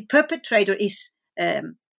Huexotzincayotl the perpetrator is,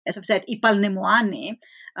 as I've said, Ipalnemoane,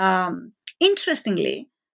 interestingly,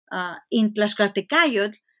 in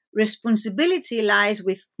Tlaxcaltecayotl, responsibility lies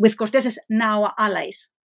with Cortes's Nahua allies,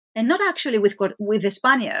 and not actually with the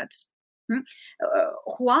Spaniards,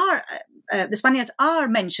 who are the Spaniards are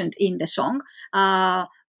mentioned in the song,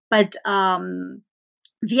 but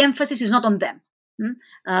the emphasis is not on them.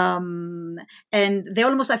 And they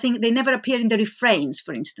almost, I think, they never appear in the refrains,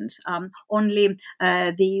 for instance. Only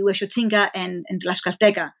the Huexotzinca and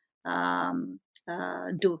Tlaxcalteca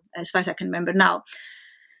do, as far as I can remember now.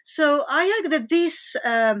 So I argue that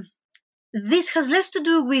this has less to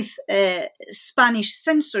do with Spanish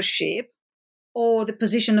censorship or the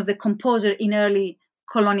position of the composer in early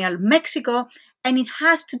colonial Mexico, and it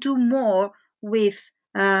has to do more with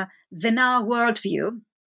the Nahua worldview,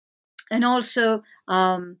 and also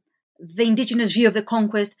the indigenous view of the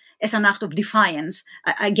conquest as an act of defiance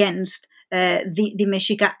against the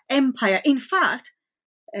Mexica Empire. In fact,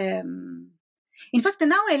 the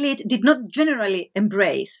Nahua elite did not generally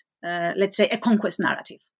embrace, let's say, a conquest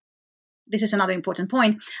narrative. This is another important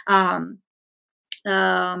point to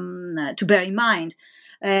bear in mind.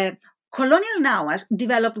 Colonial Nahuas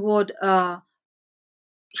developed what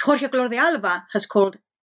Jorge Clor de Alba has called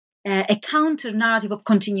a counter-narrative of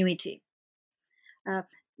continuity.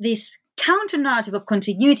 This counter-narrative of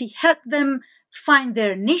continuity helped them find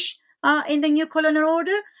their niche in the new colonial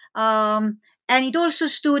order, and it also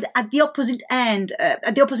stood at the opposite end,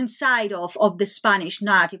 at the opposite side of the Spanish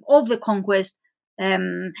narrative of the conquest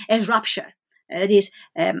as rupture. That is,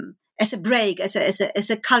 as a break, as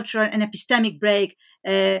a cultural and epistemic break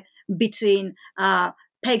between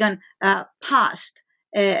pagan past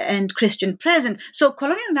and Christian present. So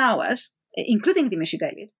colonial Nahuas, including the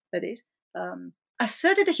Mexica elite, that is,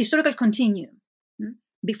 asserted a historical continuum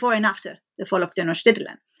before and after the fall of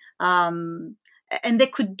Tenochtitlan. And they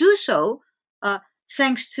could do so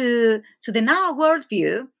thanks to the Nahua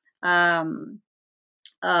worldview,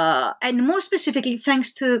 and more specifically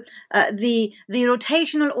thanks to the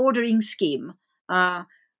rotational ordering scheme,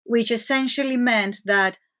 which essentially meant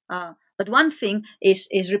that that one thing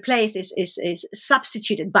is replaced, is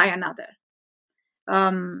substituted by another.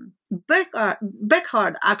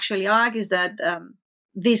 Burckhardt actually argues that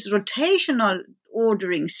this rotational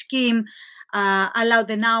ordering scheme allowed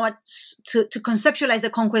the Nahua to conceptualize the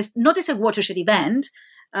conquest not as a watershed event,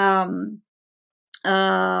 not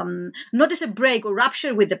as a break or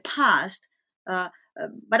rupture with the past, but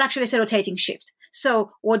actually as a rotating shift.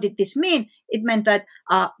 So what did this mean? It meant that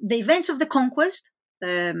the events of the conquest,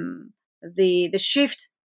 the shift,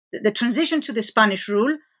 the transition to the Spanish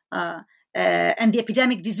rule, and the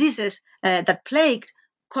epidemic diseases that plagued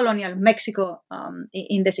colonial Mexico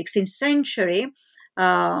in the 16th century,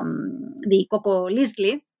 the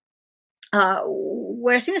Cocoliztli,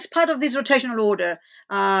 were seen as part of this rotational order,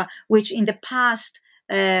 which in the past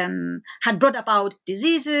had brought about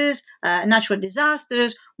diseases, natural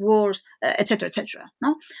disasters, wars, etc., etc.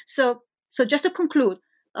 No? So just to conclude,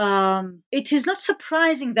 it is not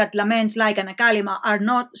surprising that laments like Anakalima are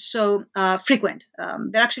not so frequent.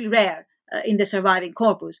 They're actually rare in the surviving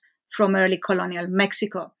corpus from early colonial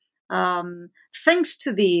Mexico. Thanks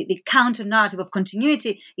to the counter-narrative of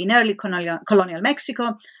continuity in early colonial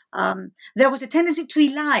Mexico, there was a tendency to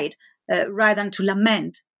elide rather than to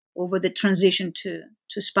lament over the transition to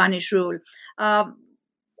Spanish rule.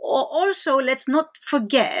 Also, let's not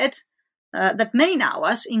forget that many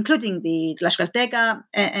Nahuas, including the Tlaxcalteca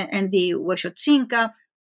and the Huexotzinca,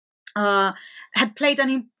 had played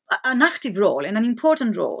an active role and an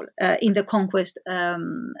important role in the conquest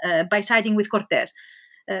by siding with Cortés.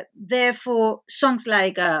 Therefore, songs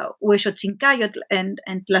like Huexotzincayotl and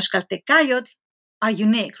Tlaxcaltecayotl are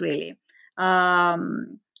unique, really.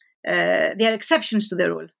 they are exceptions to the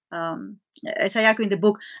rule. As I argue in the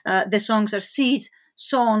book, the songs are seeds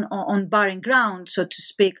sown on barren ground, so to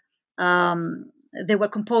speak. They were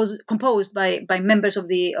composed by members of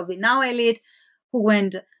the now elite who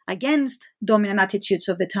went against dominant attitudes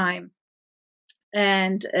of the time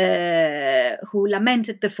and who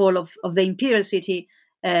lamented the fall of the imperial city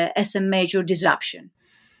as a major disruption.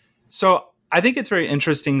 So I think it's very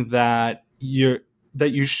interesting that you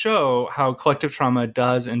show how collective trauma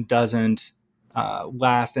does and doesn't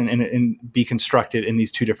last and be constructed in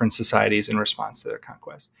these two different societies in response to their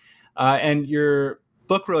conquest. And your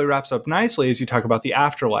book really wraps up nicely as you talk about the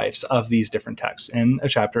afterlives of these different texts in a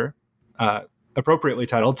chapter appropriately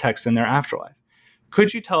titled Texts in Their Afterlife.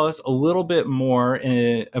 Could you tell us a little bit more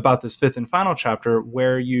about this fifth and final chapter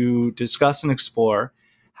where you discuss and explore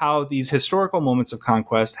how these historical moments of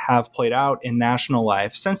conquest have played out in national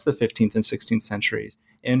life since the 15th and 16th centuries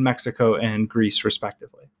in Mexico and Greece,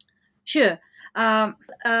 respectively? Sure. Let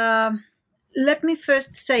me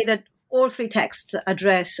first say that all three texts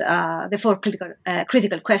address the four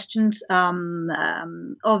critical questions of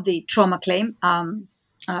the trauma claim,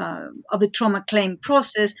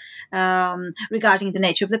 process regarding the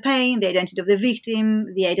nature of the pain, the identity of the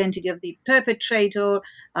victim, the identity of the perpetrator,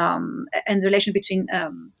 and the relation between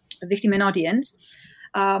victim and audience.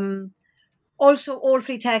 Also, all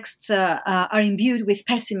three texts are imbued with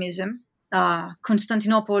pessimism.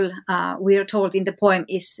 Constantinople, we are told in the poem,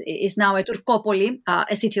 is now a Turkopoli,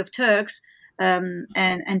 a city of Turks, and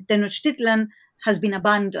Tenochtitlan has been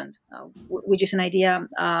abandoned, which is an idea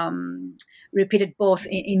repeated both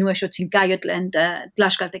in Huehuetzilgayotl and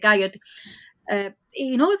Tlaxcaltecayotl.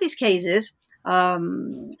 In all of these cases,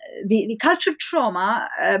 the cultural trauma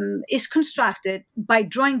is constructed by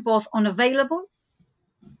drawing both on available,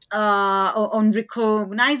 on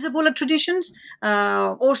recognizable traditions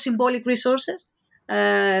or symbolic resources,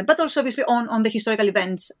 but also obviously on the historical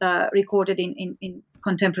events recorded in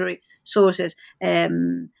contemporary sources,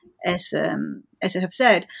 as I have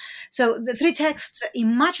said. So the three texts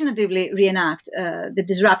imaginatively reenact the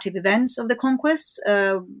disruptive events of the conquests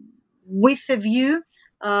with a view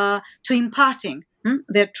to imparting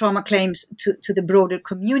their trauma claims to the broader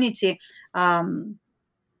community.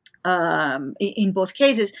 In both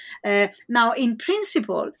cases. Now, in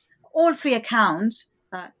principle, all three accounts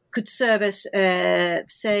could serve as,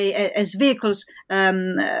 as vehicles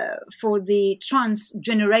for the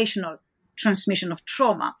transgenerational transmission of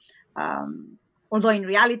trauma. Although in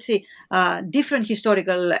reality, different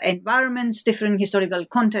historical environments, different historical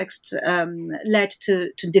contexts led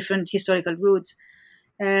to different historical roots.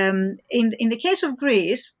 In the case of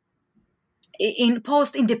Greece, in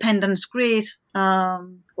post-independence Greece,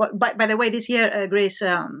 by the way, this year Greece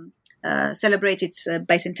celebrates its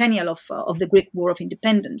bicentennial of the Greek War of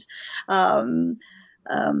Independence. So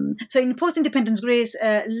in post-independence Greece,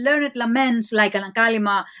 learned laments like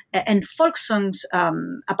Anakalima and folk songs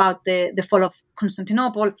about the fall of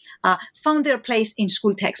Constantinople found their place in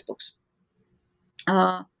school textbooks.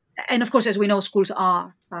 And of course, as we know, schools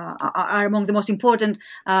are among the most important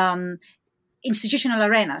institutional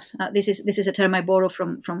arenas. This is a term I borrow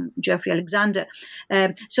from Jeffrey Alexander.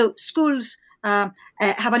 So schools have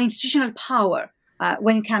an institutional power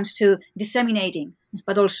when it comes to disseminating,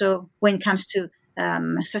 but also when it comes to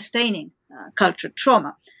sustaining cultural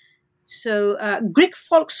trauma. So Greek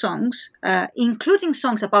folk songs, including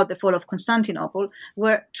songs about the fall of Constantinople,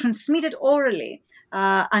 were transmitted orally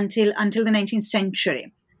until the 19th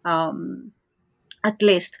century, at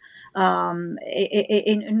least.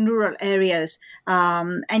 In rural areas,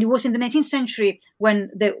 and it was in the 19th century when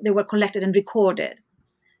they were collected and recorded.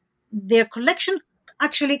 Their collection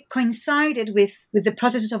actually coincided with the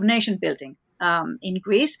processes of nation building in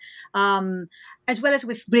Greece, as well as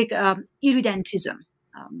with Greek irredentism,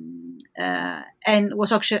 and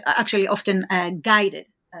was actually often guided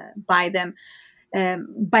by them.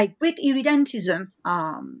 By Greek irredentism,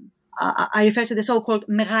 I refer to the so-called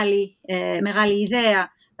Megali Idea,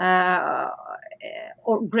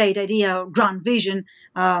 or great idea or grand vision,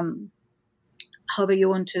 however you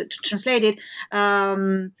want to translate it.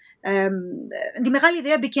 The Megali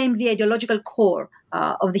Idea became the ideological core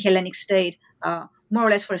of the Hellenic state more or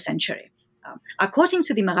less for a century. According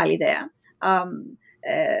to the Megali Idea,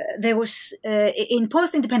 there was, in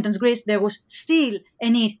post-independence Greece, there was still a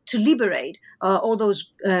need to liberate all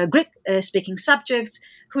those Greek-speaking subjects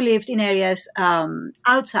who lived in areas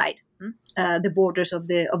outside the borders of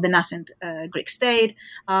the nascent Greek state,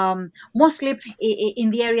 mostly in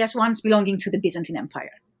the areas once belonging to the Byzantine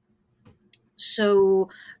Empire. So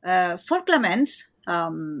folk laments,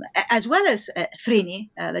 as well as thrini,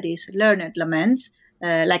 that is learned laments,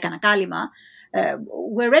 like Anakalima,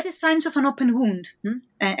 were already signs of an open wound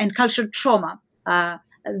and cultural trauma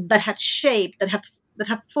that had shaped, that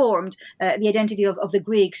have formed the identity of the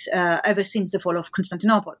Greeks ever since the fall of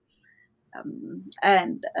Constantinople.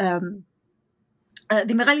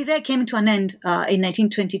 The Megali Idea came to an end in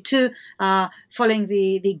 1922 following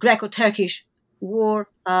the Greco-Turkish War,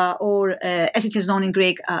 or as it is known in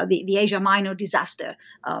Greek, the Asia Minor disaster,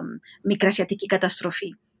 Mikrasiatiki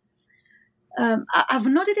Katastrofi. I've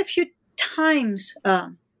noted a few times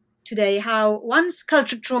today how once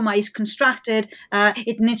cultural trauma is constructed,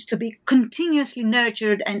 it needs to be continuously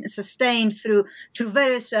nurtured and sustained through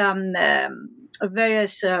various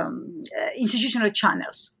institutional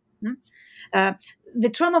channels. The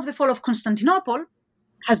trauma of the fall of Constantinople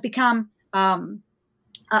has become,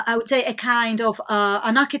 I would say, a kind of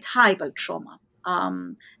an archetypal trauma,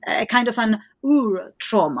 a kind of an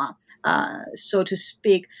ur-trauma, so to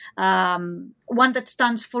speak, one that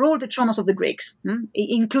stands for all the traumas of the Greeks,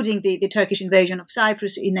 including the Turkish invasion of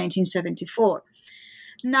Cyprus in 1974.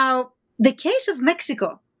 Now, the case of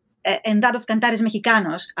Mexico and that of Cantares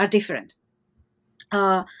Mexicanos are different.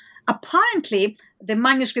 Apparently, the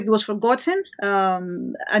manuscript was forgotten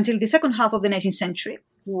until the second half of the 19th century,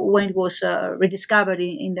 when it was rediscovered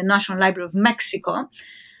in the National Library of Mexico.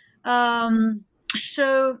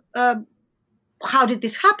 So, how did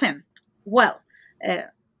this happen? Well,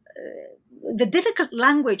 the difficult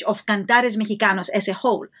language of Cantares Mexicanos as a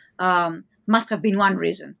whole must have been one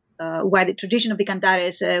reason why the tradition of the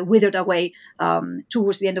Cantares withered away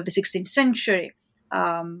towards the end of the 16th century,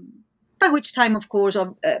 by which time, of course,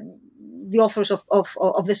 the authors of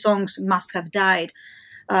the songs must have died.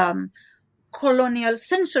 Colonial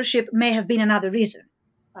censorship may have been another reason.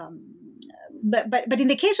 But in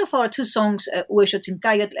the case of our two songs,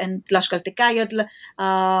 Huehuetzintecayotl and Tlaxcaltecayotl,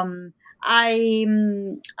 I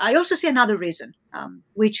also see another reason,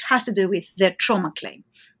 which has to do with their trauma claim.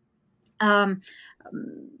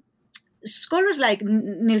 Scholars like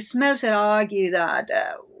Nils Melzer argue that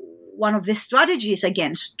one of the strategies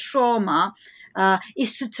against trauma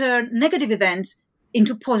is to turn negative events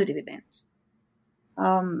into positive events.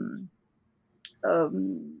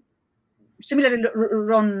 Similarly,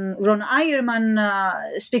 Ron Eierman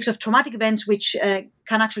speaks of traumatic events which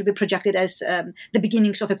can actually be projected as the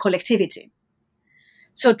beginnings of a collectivity.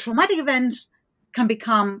 So traumatic events can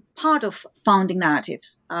become part of founding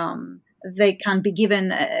narratives. They can be given,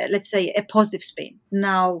 let's say, a positive spin.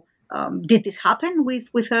 Now, did this happen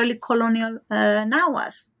with early colonial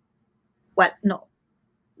Nahuas? Well, no.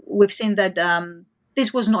 We've seen that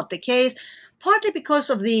this was not the case, partly because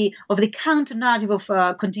of the counter-narrative of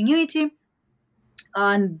continuity,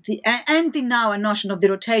 and the Nahuatl notion of the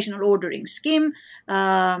rotational ordering scheme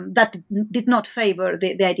that did not favor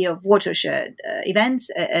the idea of watershed events,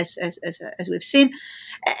 as we've seen,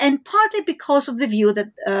 and partly because of the view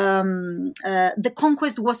that the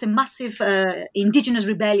conquest was a massive indigenous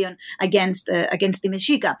rebellion against the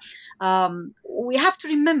Mexica. We have to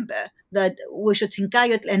remember that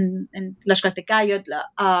Huehuetzintecayotl and Tlaxcaltecayotl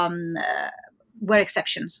were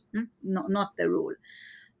exceptions, not the rule.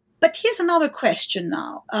 But here's another question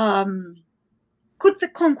now. Could the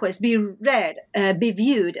conquest be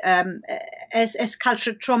viewed as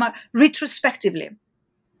cultural trauma retrospectively?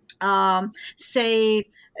 Say,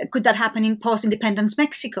 could that happen in post-independence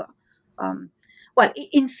Mexico? Well,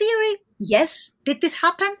 in theory, yes. Did this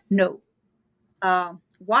happen? No.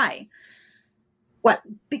 Why? Well,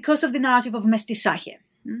 because of the narrative of mestizaje,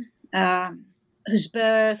 whose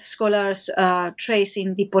birth scholars trace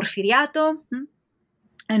in the Porfiriato,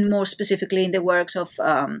 and more specifically in the works of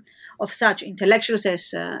such intellectuals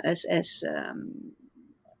as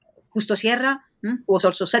Justo Sierra, who was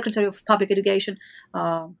also Secretary of Public Education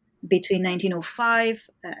between 1905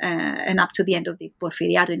 and up to the end of the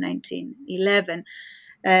Porfiriato in 1911.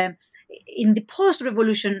 In the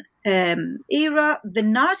post-revolution era, the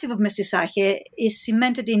narrative of mestizaje is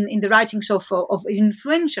cemented in the writings of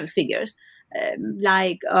influential figures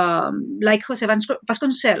like Jose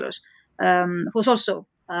Vasconcelos, who was also,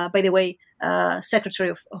 by the way, Secretary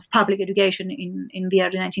of Public Education in the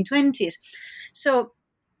early 1920s. So,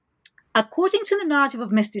 according to the narrative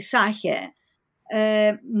of mestizaje,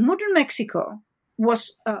 modern Mexico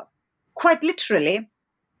was quite literally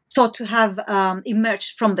thought to have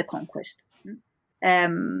emerged from the conquest.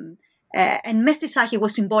 And mestizaje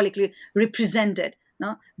was symbolically represented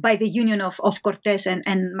by the union of Cortés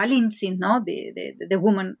and Malintzin, the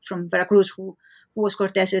woman from Veracruz who was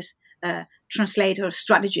Cortés's translator,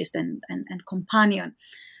 strategist, and companion.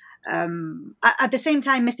 At the same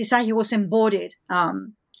time, mestizaje was embodied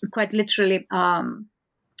quite literally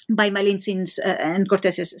by Malintzin's and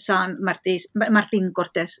Cortés's son, Martín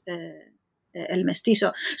Cortés El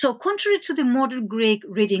Mestizo. So contrary to the modern Greek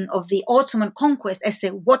reading of the Ottoman conquest as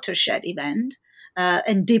a watershed event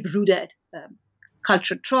and deep-rooted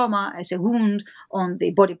cultural trauma as a wound on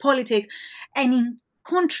the body politic, and in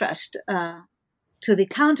contrast to the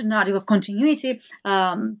counter-narrative of continuity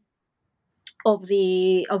of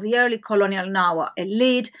the early colonial Nahua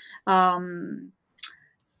elite,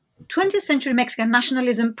 20th century Mexican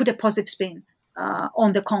nationalism put a positive spin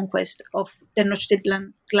on the conquest of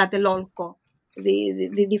Tenochtitlan, Tlatelolco.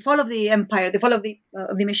 The fall of the empire, the fall of the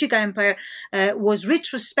Mexica Empire, was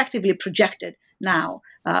retrospectively projected now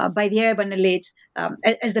by the urban elites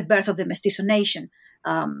as the birth of the Mestizo nation.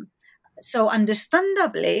 So,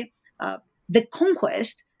 understandably, the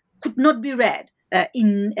conquest could not be read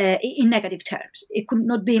in negative terms. It could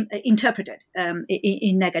not be interpreted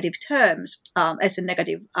in negative terms as a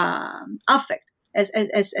negative affect, as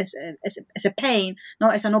a pain,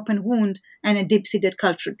 as an open wound and a deep-seated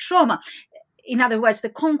cultural trauma. In other words, the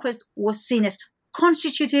conquest was seen as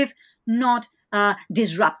constitutive, not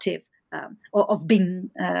disruptive of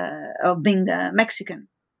being Mexican.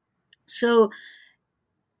 So,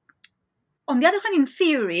 on the other hand, in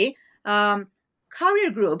theory,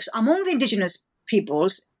 carrier groups among the indigenous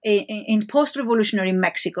peoples in post-revolutionary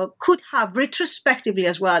Mexico could have retrospectively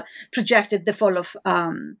as well projected the fall of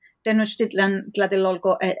Tenochtitlan,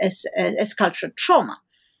 Tlatelolco as cultural trauma.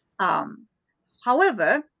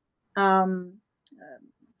 However,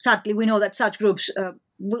 sadly, we know that such groups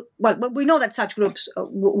would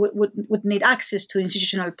need access to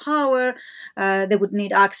institutional power. They would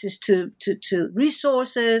need access to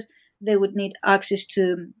resources. They would need access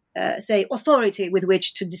to, say, authority with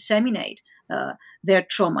which to disseminate their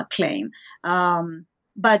trauma claim.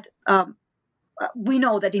 But we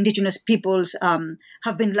know that indigenous peoples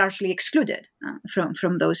have been largely excluded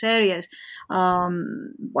from those areas.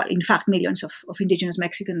 In fact, millions of indigenous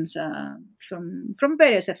Mexicans from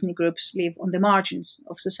various ethnic groups live on the margins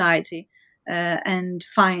of society and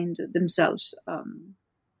find themselves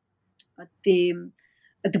at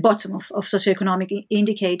the bottom of socioeconomic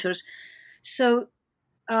indicators. So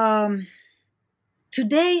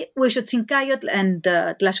today, Huexotzincayotl and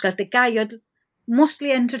Tlaxcaltecayotl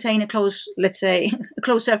mostly entertain a close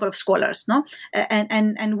circle of scholars, no?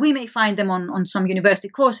 And we may find them on some university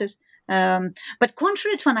courses. But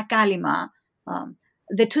contrary to Anacalima,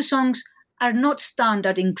 the two songs are not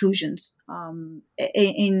standard inclusions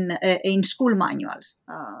in school manuals,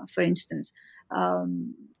 for instance.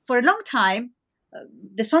 For a long time,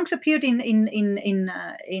 the songs appeared in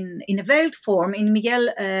a veiled form in Miguel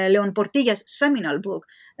León Portilla's seminal book,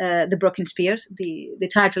 The Broken Spears. The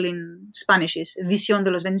title in Spanish is Visión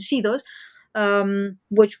de los Vencidos,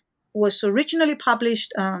 which was originally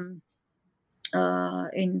published in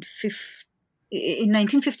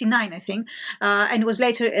 1959, I think, and was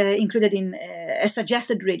later included in a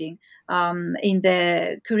suggested reading in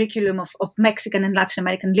the curriculum of Mexican and Latin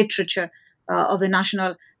American literature of the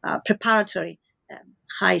National Preparatory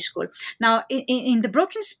High School. Now, in The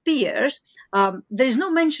Broken Spears, there is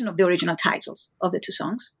no mention of the original titles of the two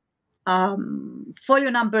songs. Folio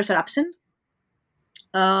numbers are absent,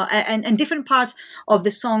 and different parts of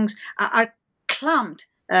the songs are clumped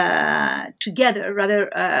together,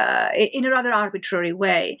 in a rather arbitrary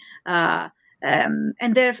way, and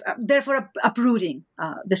therefore uprooting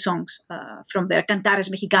the songs from their Cantares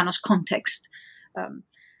Mexicanos context.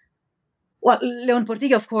 León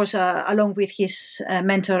Portilla, of course, along with his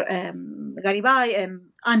mentor Garibay,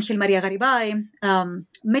 Ángel María Garibay,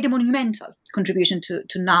 made a monumental contribution to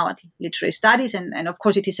Nahuatl literary studies, and of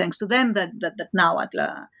course it is thanks to them that Nahuatl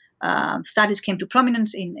studies came to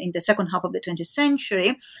prominence in the second half of the 20th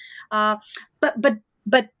century. But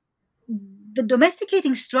the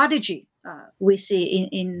domesticating strategy we see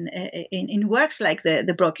in works like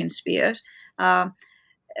the Broken Spears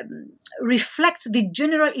reflects the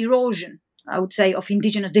general erosion, I would say, of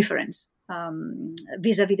indigenous difference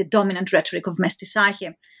vis-a-vis the dominant rhetoric of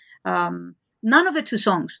mestizaje. None of the two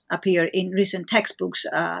songs appear in recent textbooks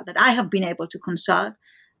that I have been able to consult,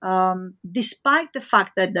 despite the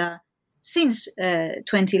fact that since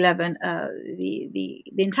 2011, the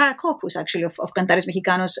entire corpus, actually, of Cantares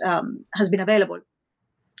Mexicanos has been available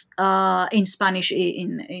in Spanish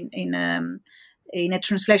in a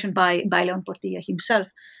translation by León Portilla himself.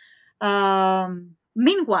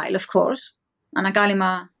 Meanwhile, of course,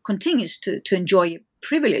 Anacalima continues to enjoy a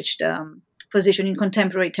privileged position in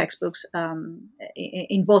contemporary textbooks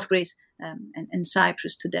in both Greece and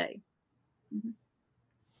Cyprus today. Mm-hmm.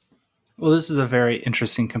 Well, this is a very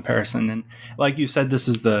interesting comparison. And like you said, this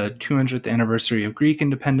is the 200th anniversary of Greek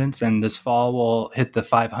independence, and this fall will hit the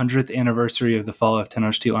 500th anniversary of the fall of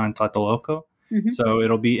Tenochtitlan Tlatelolco. So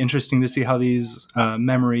it'll be interesting to see how these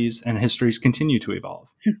memories and histories continue to evolve.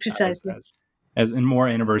 Precisely. As in more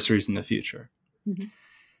anniversaries in the future.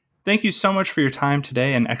 Thank you so much for your time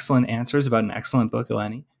today and excellent answers about an excellent book,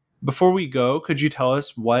 Eleni. Before we go, could you tell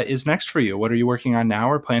us what is next for you? What are you working on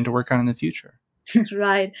now or plan to work on in the future?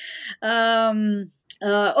 Right.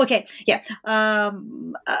 Okay. Yeah.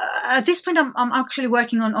 At this point, I'm actually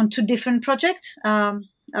working on two different projects,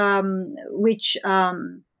 which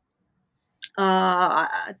the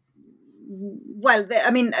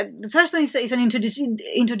first one is an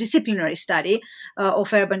interdisciplinary study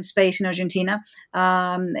of urban space in Argentina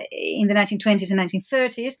in the 1920s and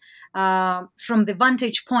 1930s from the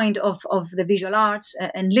vantage point of the visual arts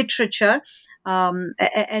and literature,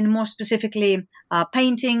 and more specifically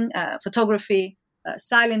painting, photography,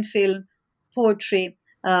 silent film, poetry,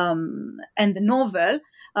 and the novel.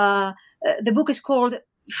 The book is called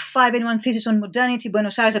 5-in-1 Thesis on Modernity,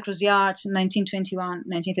 Buenos Aires Across the Arts,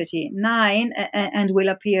 1921-1939, and will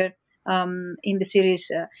appear in the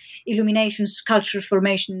series Illuminations, Cultural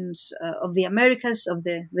Formations of the Americas of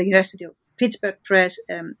the University of Pittsburgh Press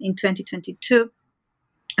in 2022.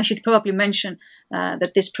 I should probably mention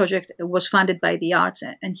that this project was funded by the Arts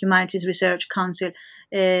and Humanities Research Council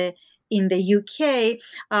in the UK.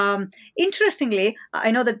 Interestingly,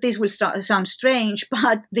 I know that this will sound strange,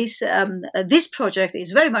 but this project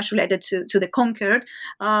is very much related to the Concord,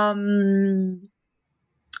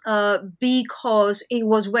 because it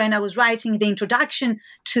was when I was writing the introduction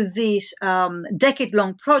to this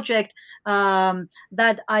decade-long project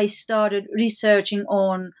that I started researching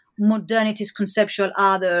on modernity's conceptual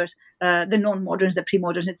others, the non-moderns, the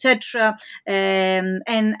pre-moderns, etc. And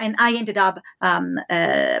I ended up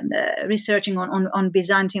researching on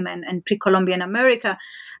Byzantium and pre-Columbian America.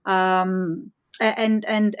 And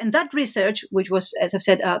that research, which was, as I've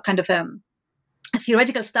said, kind of a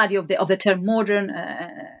theoretical study of the term modern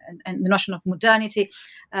and the notion of modernity,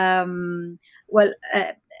 that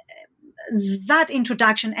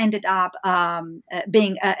introduction ended up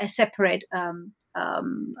being a separate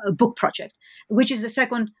book project, which is the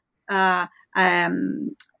second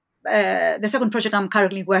project I'm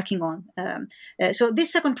currently working on. So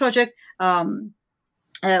this second project,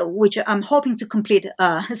 which I'm hoping to complete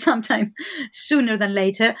sometime sooner than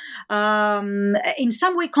later, in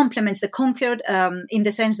some way complements the Concord in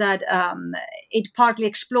the sense that it partly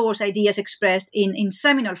explores ideas expressed in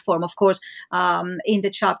seminal form, of course, in the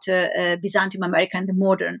chapter Byzantium, America, and the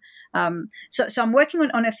Modern. So I'm working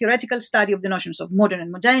on a theoretical study of the notions of modern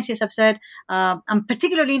and modernity, as I've said. I'm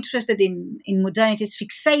particularly interested in modernity's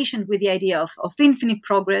fixation with the idea of infinite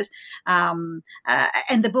progress, and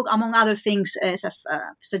the book, among other things, as I've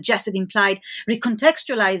suggested, implied,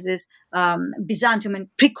 recontextualizes Byzantium and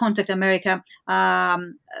pre-contact America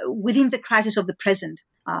within the crisis of the present,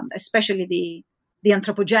 especially the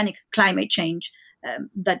anthropogenic climate change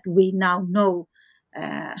that we now know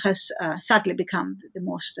has sadly become the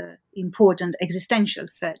most important existential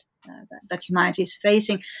threat that humanity is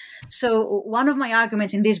facing. So one of my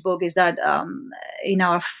arguments in this book is that in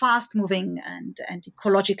our fast-moving and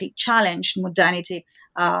ecologically challenged modernity,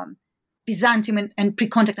 Byzantium and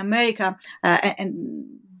pre-contact America and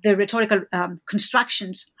the rhetorical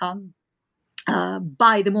constructions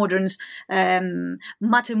by the moderns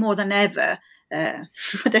matter more than ever.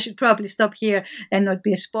 But I should probably stop here and not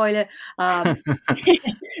be a spoiler.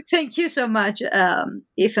 Thank you so much,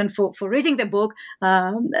 Ethan, for reading the book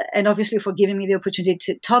and obviously for giving me the opportunity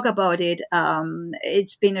to talk about it.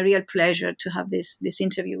 It's been a real pleasure to have this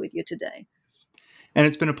interview with you today. And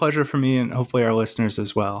it's been a pleasure for me and hopefully our listeners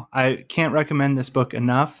as well. I can't recommend this book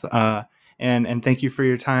enough. And thank you for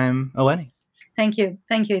your time, Eleni. Thank you.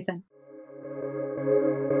 Thank you, Ethan.